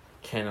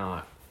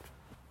cannot.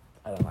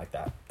 I don't like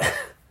that.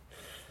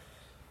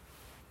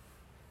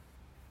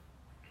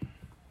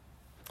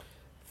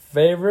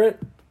 Favorite?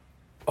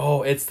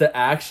 Oh, it's the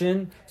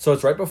action. So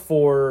it's right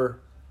before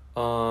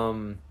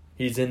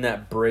he's in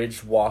that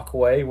bridge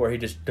walkway where he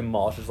just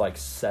demolishes like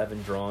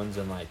 7 drones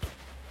and like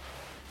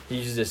he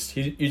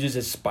uses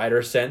his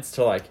spider sense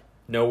to like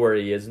know where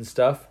he is and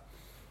stuff.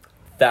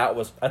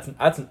 That's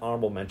an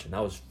honorable mention.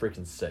 That was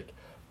freaking sick.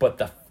 But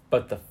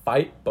the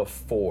fight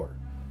before,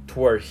 to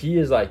where he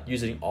is like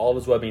using all of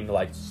his webbing to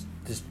like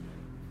just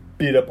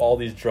beat up all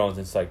these drones.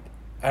 It's like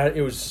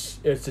it's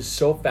just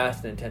so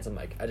fast and intense. I'm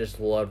like, I just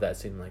love that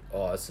scene. I'm like,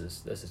 oh, this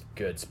is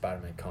good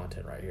Spider-Man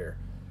content right here.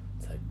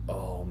 It's like,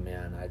 oh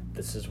man,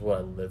 this is what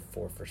I live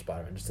for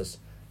Spider-Man. Just this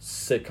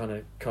sick kind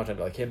of content,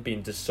 like him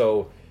being just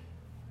so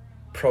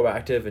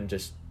proactive and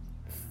just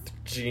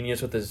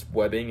genius with his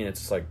webbing, and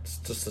it's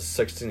just a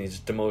sick scene. He's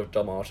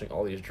demolishing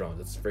all these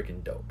drones. It's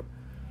freaking dope.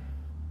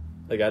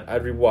 Like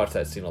I'd rewatch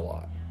that scene a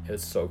lot.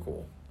 It's so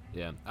cool.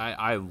 Yeah,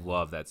 I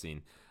love that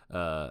scene.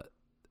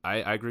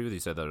 I agree with you,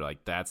 said that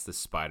like that's the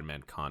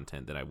Spider-Man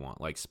content that I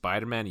want. Like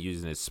Spider-Man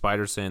using his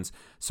spider sense,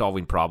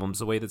 solving problems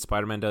the way that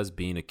Spider-Man does,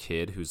 being a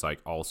kid who's like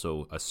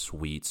also a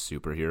sweet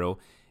superhero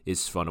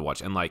is fun to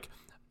watch. And like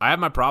I have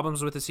my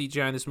problems with the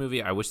CGI in this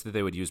movie. I wish that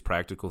they would use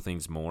practical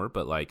things more,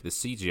 but like the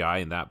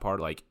CGI in that part,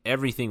 like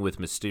everything with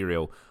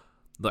Mysterio,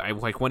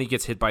 like when he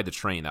gets hit by the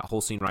train, that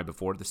whole scene right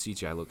before, the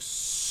CGI looks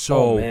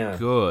so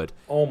good.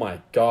 Oh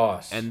my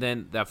gosh. And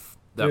then that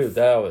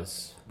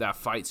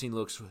fight scene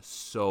looks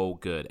so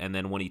good. And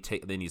then when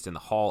then he's in the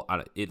hall,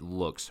 it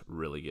looks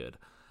really good.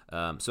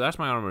 So that's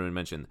my honorable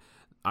mention.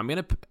 I'm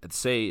gonna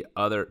say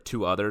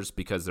two others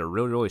because they're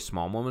really, really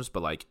small moments,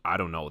 but like I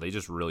don't know, they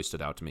just really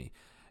stood out to me.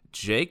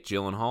 Jake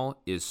Gyllenhaal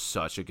is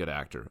such a good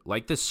actor.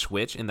 Like the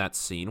switch in that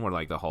scene where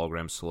like the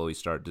holograms slowly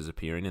start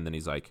disappearing, and then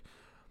he's like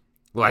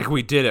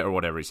we did it or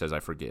whatever he says,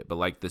 I forget. But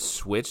like the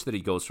switch that he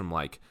goes from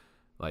like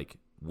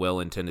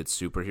well-intended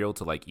superhero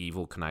to like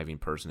evil conniving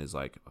person is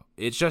like,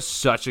 it's just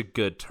such a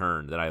good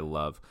turn that I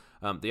love.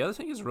 The other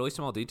thing is a really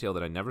small detail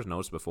that I never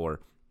noticed before.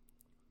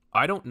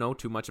 I don't know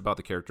too much about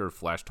the character of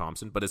Flash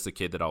Thompson, but it's the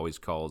kid that always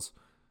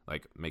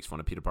makes fun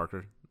of Peter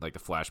Parker, like the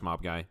Flash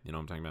mob guy. You know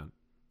what I'm talking about?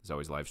 He's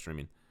always live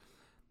streaming.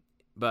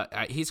 But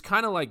he's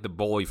kind of like the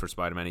bully for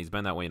Spider-Man. He's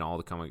been that way in all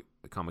the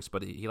comics,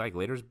 but he like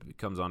later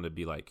comes on to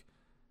be like,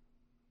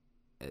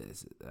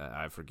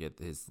 I forget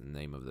his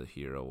name of the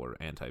hero or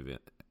anti-hero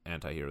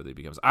that he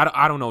becomes.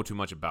 I don't know too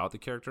much about the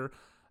character,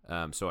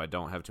 so I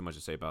don't have too much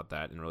to say about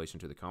that in relation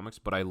to the comics.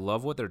 But I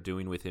love what they're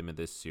doing with him in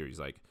this series.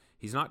 Like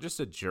he's not just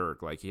a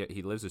jerk. Like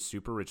he lives a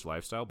super rich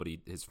lifestyle, but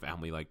his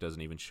family like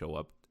doesn't even show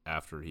up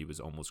after he was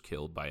almost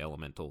killed by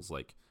elementals.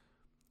 Like,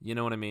 you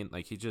know what I mean?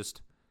 Like he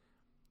just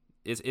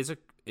is a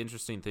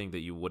interesting thing that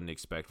you wouldn't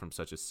expect from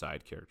such a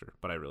side character,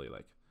 but I really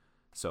like.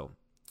 So,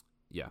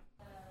 yeah.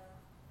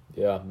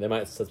 Yeah, they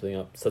might set something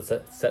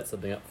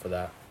up for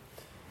that.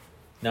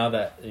 Now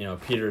that,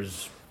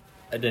 Peter's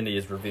identity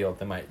is revealed,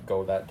 they might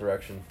go that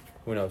direction.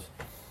 Who knows?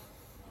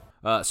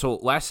 So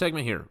last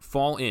segment here,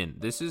 Fall In.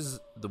 This is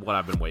what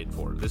I've been waiting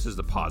for. This is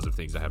the positive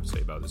things I have to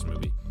say about this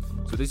movie.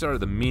 So these are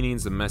the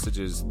meanings, the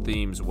messages,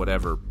 themes,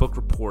 whatever, book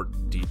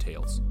report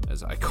details,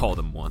 as I called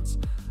them once.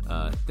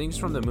 Things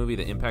from the movie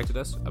that impacted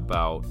us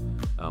about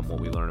what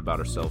we learn about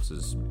ourselves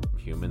as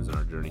humans and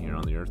our journey here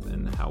on the earth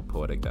and how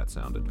poetic that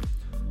sounded.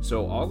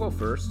 So I'll go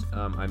first.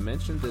 I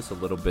mentioned this a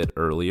little bit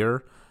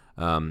earlier.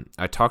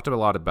 I talked a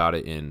lot about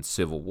it in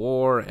Civil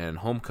War and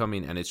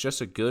Homecoming, and it's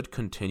just a good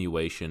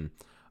continuation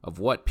of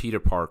what Peter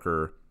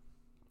Parker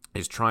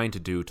is trying to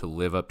do to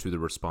live up to the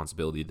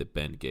responsibility that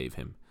Ben gave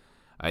him.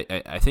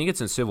 I think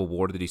it's in Civil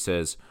War that he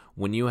says,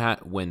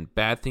 when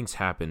bad things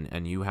happen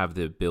and you have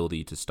the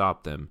ability to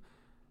stop them,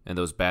 and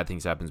those bad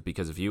things happen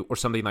because of you, or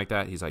something like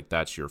that, he's like,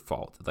 that's your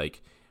fault.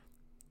 Like,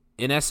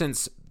 in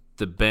essence,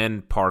 the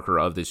Ben Parker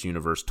of this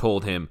universe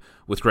told him,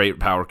 with great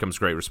power comes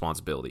great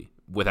responsibility,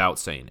 without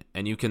saying it.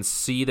 And you can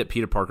see that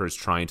Peter Parker is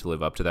trying to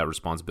live up to that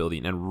responsibility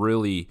and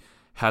really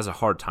has a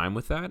hard time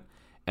with that,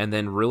 and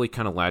then really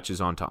kind of latches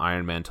on to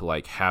Iron Man to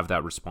like have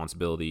that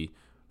responsibility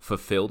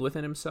fulfilled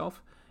within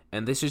himself.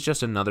 And this is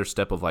just another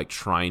step of like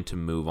trying to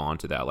move on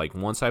to that. Like,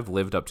 once I've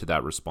lived up to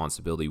that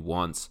responsibility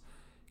once,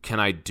 can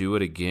I do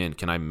it again?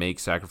 Can I make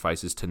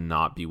sacrifices to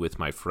not be with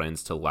my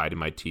friends, to lie to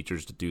my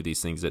teachers, to do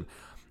these things that,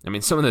 I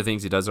mean, some of the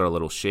things he does are a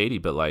little shady,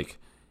 but like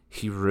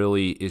he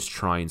really is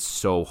trying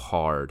so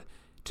hard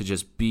to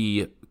just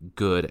be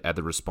good at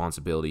the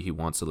responsibility he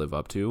wants to live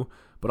up to,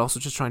 but also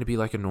just trying to be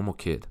like a normal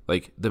kid.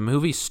 Like, the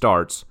movie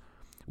starts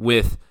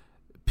with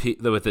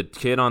the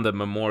kid on the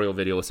memorial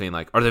video saying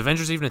like, are the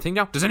Avengers even a thing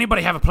now? Does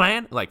anybody have a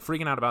plan? Like,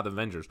 freaking out about the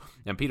Avengers.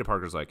 And Peter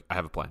Parker's like, I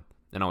have a plan.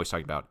 And all he's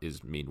talking about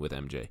is meeting with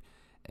MJ.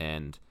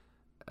 And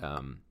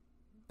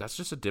that's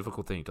just a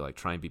difficult thing to like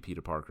try and be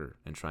Peter Parker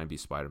and try and be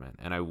Spider-Man.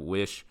 And I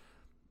wish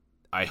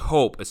I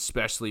hope,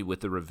 especially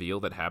with the reveal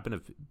that happened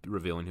of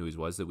revealing who he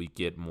was, that we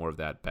get more of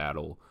that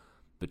battle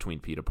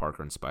between Peter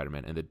Parker and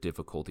Spider-Man and the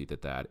difficulty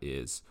that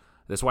is.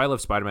 That's why I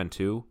love Spider-Man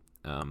 2.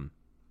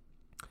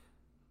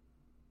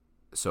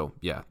 So,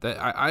 yeah,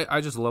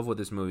 I just love what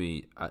this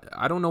movie...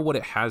 I don't know what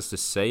it has to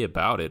say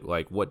about it.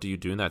 Like, what do you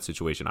do in that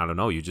situation? I don't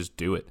know. You just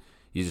do it.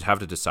 You just have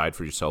to decide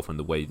for yourself in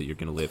the way that you're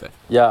going to live it.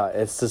 Yeah,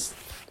 it's just...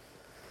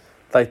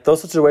 Like,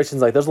 those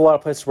situations, like, there's a lot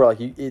of places where,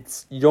 like, you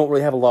don't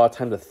really have a lot of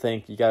time to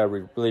think. You gotta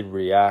really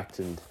react,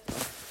 and...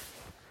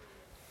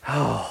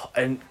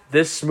 and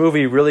this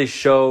movie really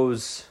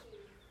shows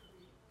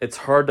it's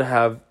hard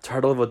to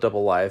live a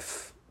double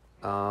life.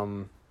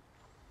 I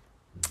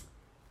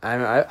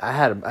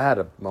had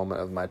a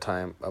moment of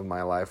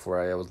my life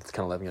where I was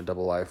kind of living a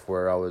double life,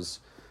 where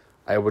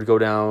I would go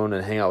down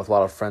and hang out with a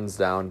lot of friends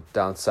down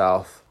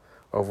south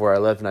of where I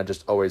lived, and I'd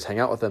just always hang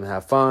out with them and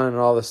have fun and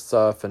all this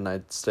stuff, and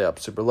I'd stay up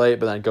super late,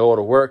 but then I'd go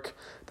to work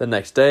the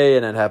next day,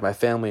 and I'd have my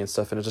family and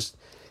stuff, and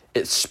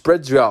it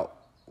spreads you out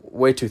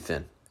way too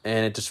thin,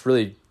 and it just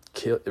really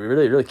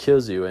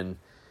kills you, and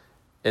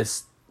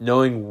it's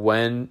knowing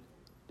when,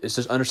 it's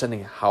just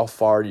understanding how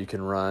far you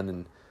can run,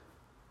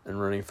 and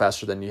running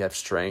faster than you have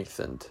strength,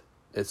 and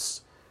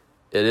it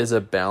is a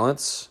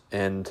balance,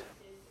 and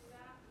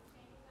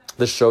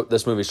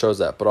this movie shows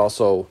that, but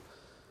also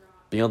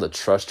being able to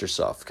trust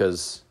yourself,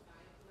 because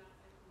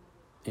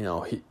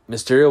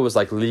Mysterio was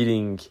like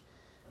leading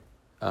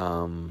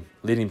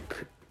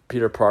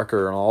Peter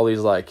Parker on all these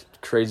like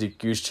crazy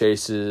goose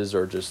chases,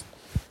 or just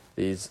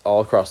these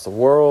all across the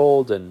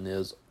world, and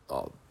there's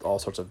all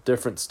sorts of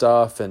different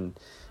stuff, and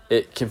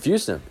it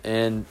confused him,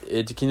 and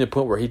it came to a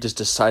point where he just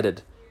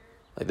decided,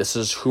 like, this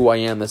is who I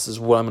am, this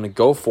is what I'm going to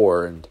go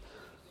for, and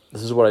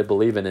this is what I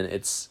believe in, and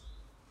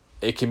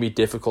it can be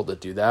difficult to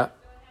do that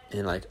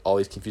in like all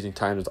these confusing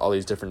times with all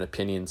these different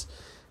opinions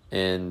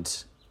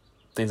and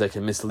things that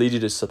can mislead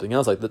you to something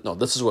else. Like, no,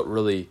 this is what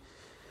really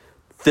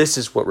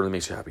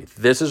makes you happy.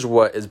 This is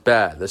what is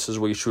bad. This is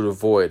what you should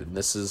avoid, and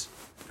this is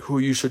who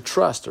you should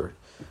trust,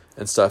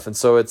 and stuff. And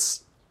so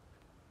it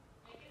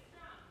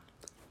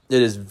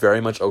is very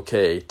much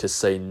okay to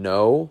say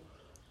no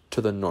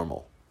to the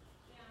normal,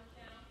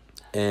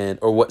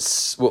 or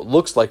what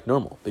looks like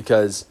normal,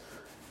 because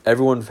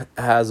everyone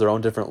has their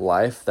own different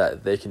life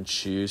that they can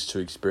choose to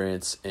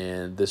experience,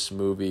 and this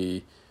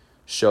movie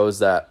shows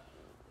that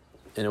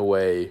in a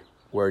way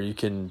where you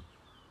can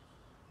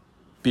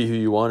be who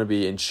you want to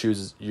be and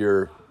choose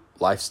your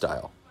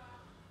lifestyle.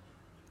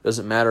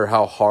 Doesn't matter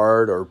how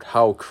hard or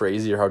how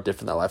crazy or how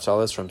different that lifestyle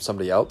is from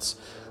somebody else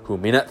who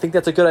may not think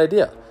that's a good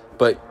idea,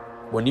 but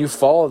when you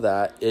follow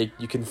that,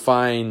 you can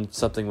find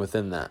something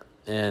within that.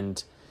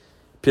 And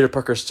Peter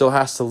Parker still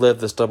has to live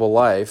this double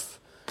life,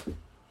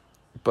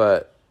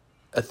 but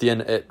at the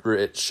end,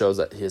 it shows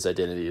that his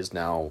identity is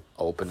now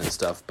open and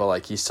stuff. But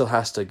like, he still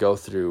has to go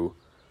through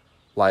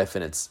life,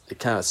 and it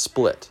kind of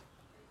split.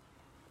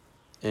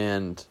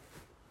 And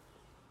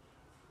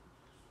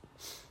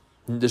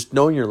just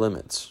knowing your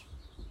limits.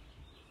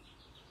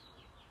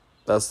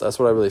 That's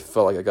what I really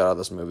felt like I got out of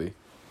this movie.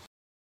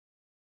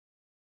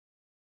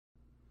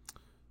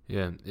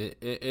 Yeah,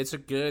 it's a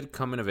good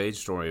coming of age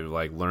story of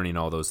like learning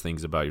all those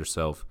things about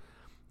yourself.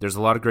 There's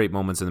a lot of great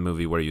moments in the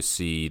movie where you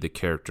see the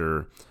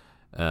character.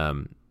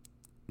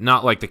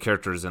 Not like the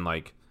characters in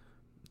man,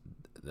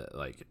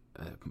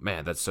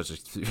 that's such a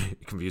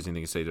confusing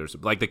thing to say. There's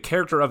like the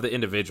character of the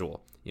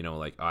individual,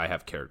 like I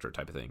have character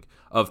type of thing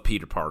of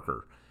Peter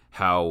Parker.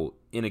 How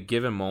in a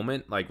given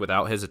moment, like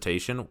without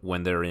hesitation,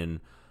 when they're in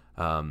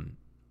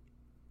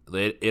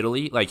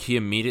Italy, like he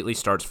immediately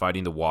starts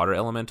fighting the water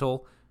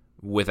elemental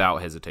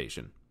without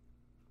hesitation,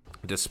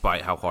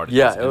 despite how hard it is.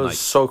 Yeah, it was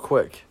so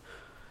quick.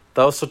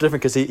 That was so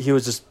different because he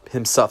was just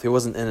himself. He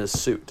wasn't in his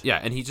suit. Yeah,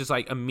 and he just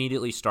like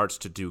immediately starts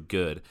to do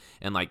good.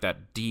 And like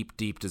that deep,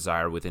 deep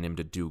desire within him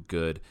to do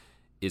good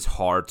is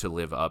hard to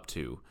live up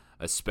to,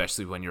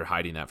 especially when you're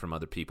hiding that from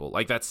other people.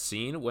 Like that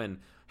scene when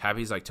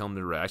Happy's like telling him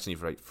to relax and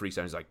he like freaks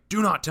out. He's like,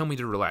 do not tell me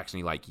to relax. And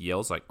he like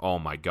yells like, oh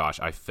my gosh,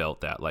 I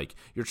felt that. Like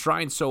you're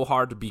trying so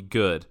hard to be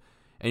good.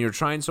 And you're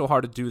trying so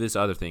hard to do this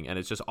other thing, and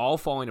it's just all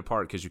falling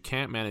apart because you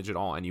can't manage it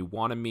all, and you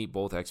want to meet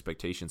both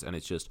expectations, and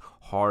it's just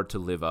hard to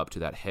live up to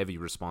that heavy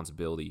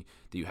responsibility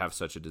that you have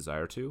such a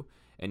desire to,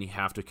 and you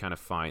have to kind of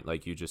find,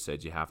 like you just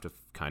said, you have to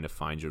kind of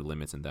find your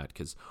limits in that,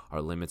 because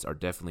our limits are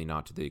definitely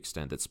not to the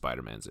extent that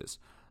Spider-Man's is,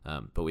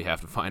 but we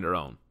have to find our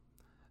own.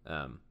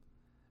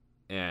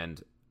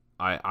 And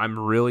I'm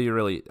really,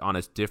 really, on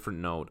a different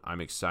note,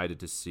 I'm excited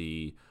to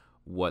see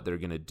what they're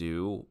going to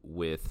do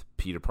with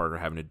Peter Parker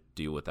having to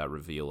deal with that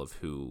reveal of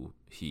who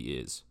he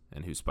is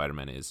and who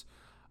Spider-Man is.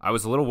 I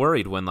was a little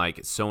worried when like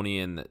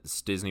Sony and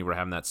Disney were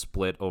having that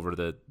split over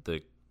the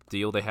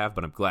deal they have,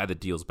 but I'm glad the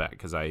deal's back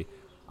because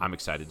I'm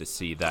excited to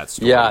see that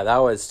story. Yeah, that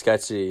was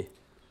sketchy.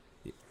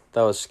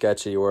 That was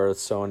sketchy where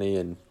Sony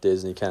and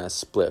Disney kind of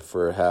split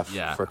for a couple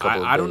of days.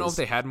 I don't know if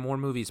they had more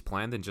movies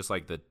planned than just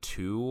like the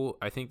two,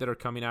 I think, that are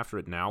coming after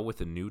it now with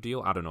the new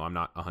deal. I don't know. I'm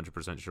not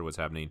 100% sure what's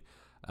happening.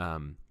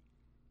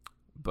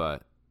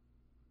 But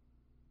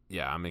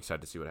yeah, I'm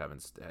excited to see what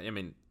happens. I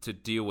mean, to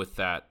deal with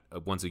that,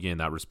 once again,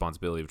 that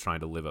responsibility of trying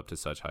to live up to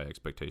such high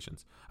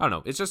expectations. I don't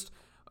know. It's just,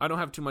 I don't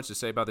have too much to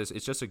say about this.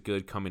 It's just a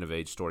good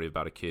coming-of-age story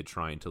about a kid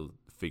trying to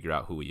figure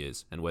out who he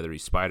is and whether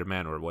he's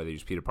Spider-Man or whether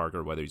he's Peter Parker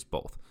or whether he's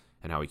both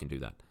and how he can do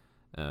that.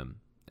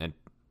 And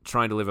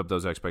trying to live up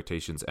those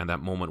expectations and that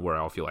moment where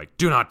I'll feel like,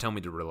 do not tell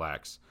me to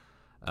relax.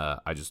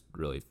 I just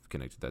really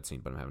connected that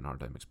scene, but I'm having a hard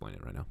time explaining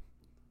it right now.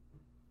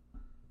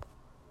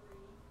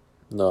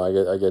 No,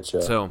 I get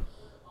you. So,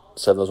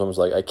 said those moments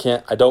like,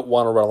 I don't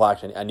want to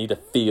relax. I need to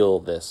feel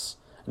this.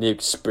 I need to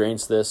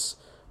experience this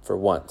for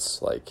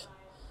once. Like,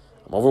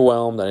 I'm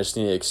overwhelmed. I just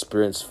need to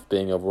experience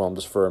being overwhelmed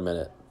just for a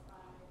minute.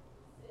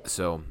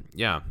 So,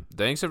 yeah.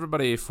 Thanks,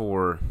 everybody,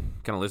 for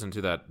kind of listening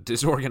to that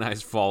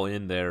disorganized fall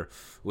in there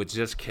with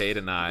just Kate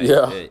and I.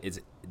 Yeah. It's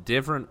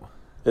different.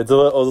 It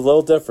was a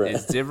little different.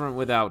 It's different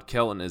without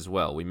Kelton as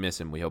well. We miss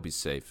him. We hope he's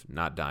safe,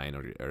 not dying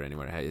or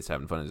anywhere. He's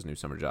having fun in his new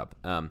summer job.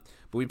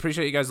 But we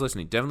appreciate you guys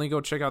listening. Definitely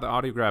go check out the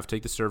Audiograph.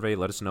 Take the survey.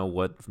 Let us know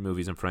what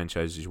movies and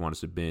franchises you want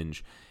us to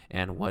binge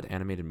and what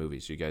animated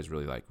movies you guys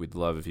really like. We'd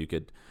love if you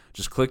could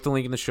just click the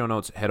link in the show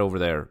notes. Head over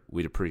there.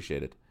 We'd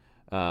appreciate it.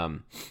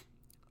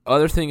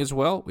 Other thing as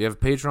well, we have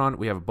Patreon.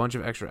 We have a bunch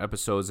of extra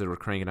episodes that we're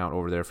cranking out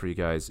over there for you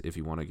guys. If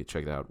you want to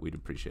check that out, we'd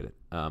appreciate it.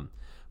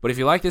 But if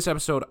you like this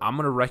episode, I'm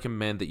going to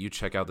recommend that you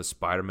check out the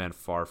Spider-Man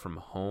Far From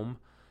Home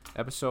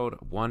episode.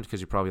 One, because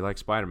you probably like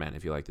Spider-Man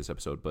if you like this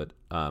episode. But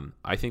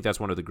I think that's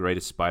one of the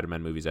greatest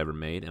Spider-Man movies ever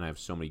made, and I have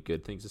so many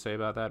good things to say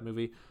about that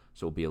movie.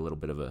 So it'll be a little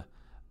bit of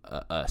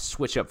a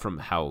switch up from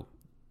how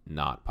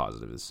not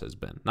positive this has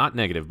been. Not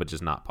negative, but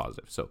just not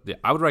positive. So yeah,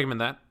 I would recommend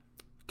that.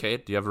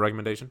 Kate, do you have a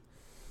recommendation?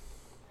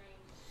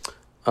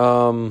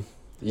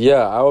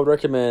 Yeah, I would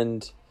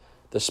recommend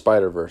the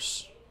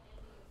Spider-Verse.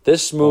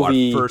 This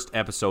movie, our first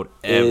episode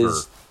ever.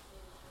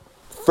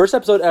 First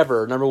episode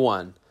ever, number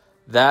one.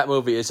 That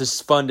movie is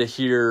just fun to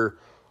hear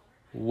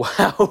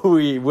how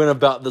we went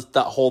about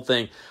that whole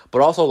thing.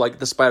 But also, like,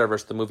 the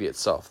Spider-Verse, the movie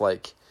itself.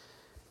 Like,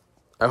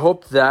 I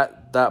hope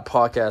that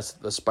podcast,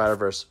 the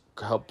Spider-Verse,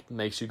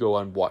 makes you go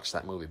and watch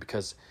that movie.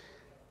 Because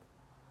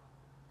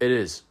it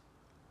is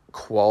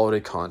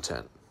quality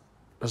content.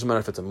 Doesn't matter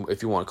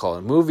if you want to call it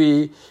a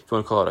movie, if you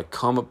want to call it a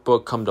comic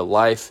book, come to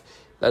life.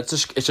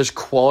 It's just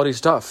quality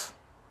stuff.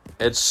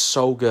 It's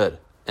so good,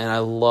 and I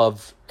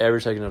love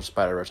every second of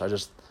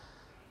Spider-Verse.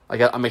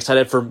 I'm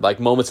excited for like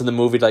moments in the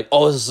movie, like,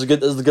 oh, this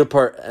is the good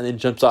part, and then he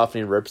jumps off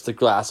and he rips the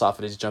glass off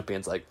and he's jumping.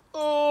 And it's like,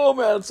 oh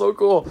man, it's so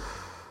cool.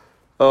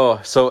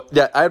 Oh, so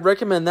yeah, I'd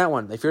recommend that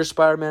one. If you're a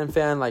Spider-Man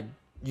fan, like,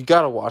 you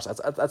gotta watch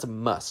that. That's a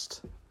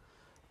must.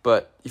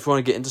 But if you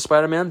want to get into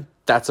Spider-Man,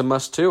 that's a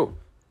must too.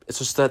 It's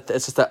just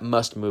that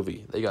must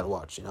movie that you gotta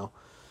watch, you know.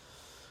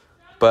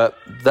 But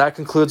that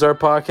concludes our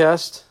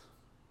podcast.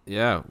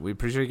 Yeah, we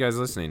appreciate you guys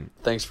listening.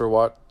 Thanks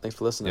for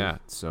listening. Yeah,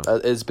 so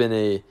it's been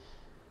a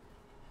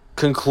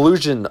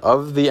conclusion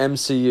of the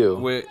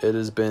MCU. It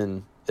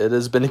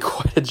has been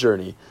quite a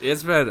journey.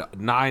 It's been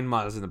 9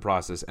 months in the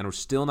process, and we're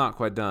still not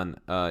quite done.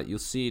 You'll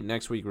see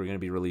next week we're going to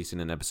be releasing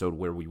an episode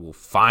where we will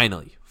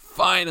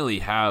finally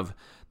have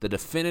the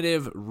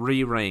definitive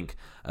re-rank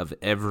of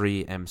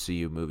every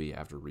MCU movie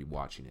after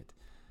rewatching it.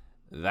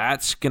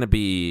 That's going to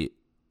be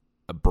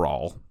a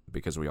brawl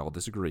because we all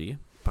disagree,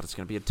 but it's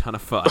going to be a ton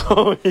of fun.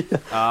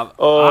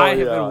 I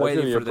have been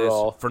waiting for this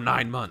for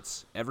 9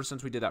 months. Ever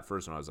since we did that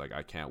first one, I was like,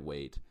 I can't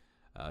wait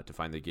to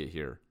finally get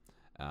here.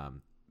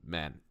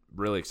 Man,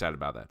 really excited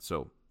about that.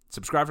 So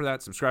subscribe for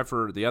that. Subscribe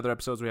for the other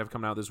episodes we have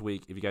coming out this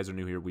week. If you guys are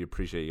new here, we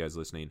appreciate you guys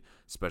listening,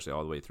 especially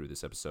all the way through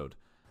this episode.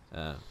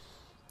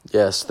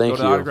 Yes, thank you.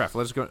 Go to the Autograph.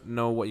 Let us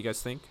know what you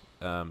guys think.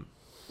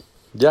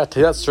 Yeah,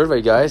 take that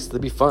survey, guys.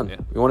 That'd be fun. Yeah.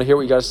 We want to hear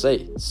what you guys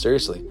say.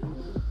 Seriously.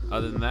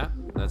 Other than that,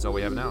 that's all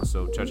we have now.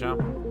 So, ciao.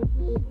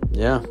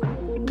 Yeah.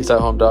 Peace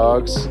out, home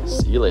dogs.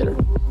 See you later.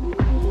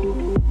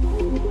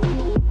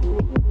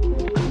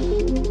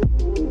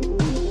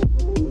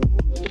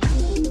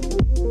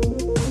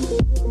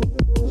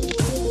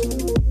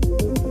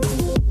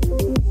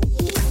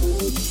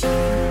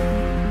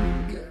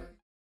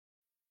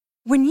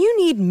 When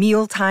you need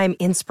mealtime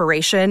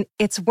inspiration,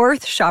 it's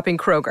worth shopping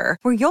Kroger,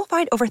 where you'll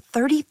find over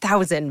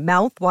 30,000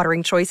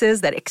 mouth-watering choices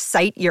that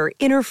excite your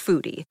inner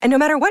foodie. And no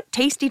matter what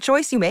tasty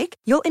choice you make,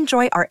 you'll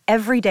enjoy our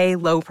everyday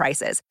low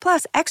prices,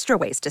 plus extra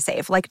ways to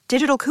save, like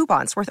digital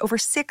coupons worth over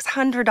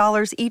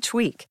 $600 each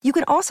week. You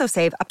can also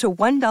save up to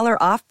 $1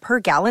 off per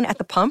gallon at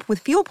the pump with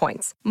fuel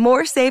points.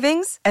 More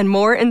savings and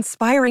more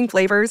inspiring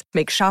flavors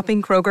make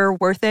shopping Kroger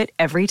worth it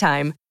every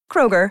time.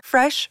 Kroger,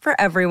 fresh for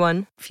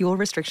everyone. Fuel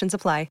restrictions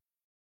apply.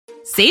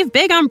 Save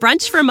big on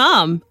brunch for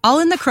mom, all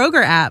in the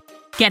Kroger app.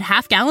 Get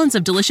half gallons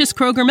of delicious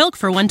Kroger milk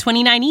for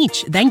 $1.29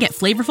 each. Then get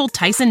flavorful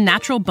Tyson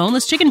natural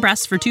boneless chicken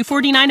breasts for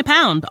 $2.49 a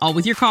pound, all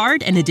with your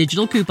card and a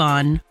digital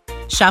coupon.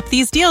 Shop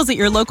these deals at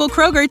your local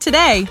Kroger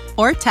today,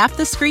 or tap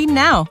the screen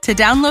now to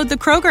download the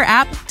Kroger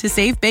app to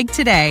save big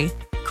today.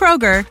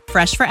 Kroger,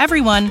 fresh for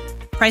everyone.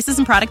 Prices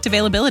and product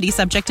availability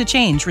subject to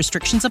change.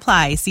 Restrictions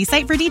apply. See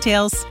site for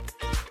details.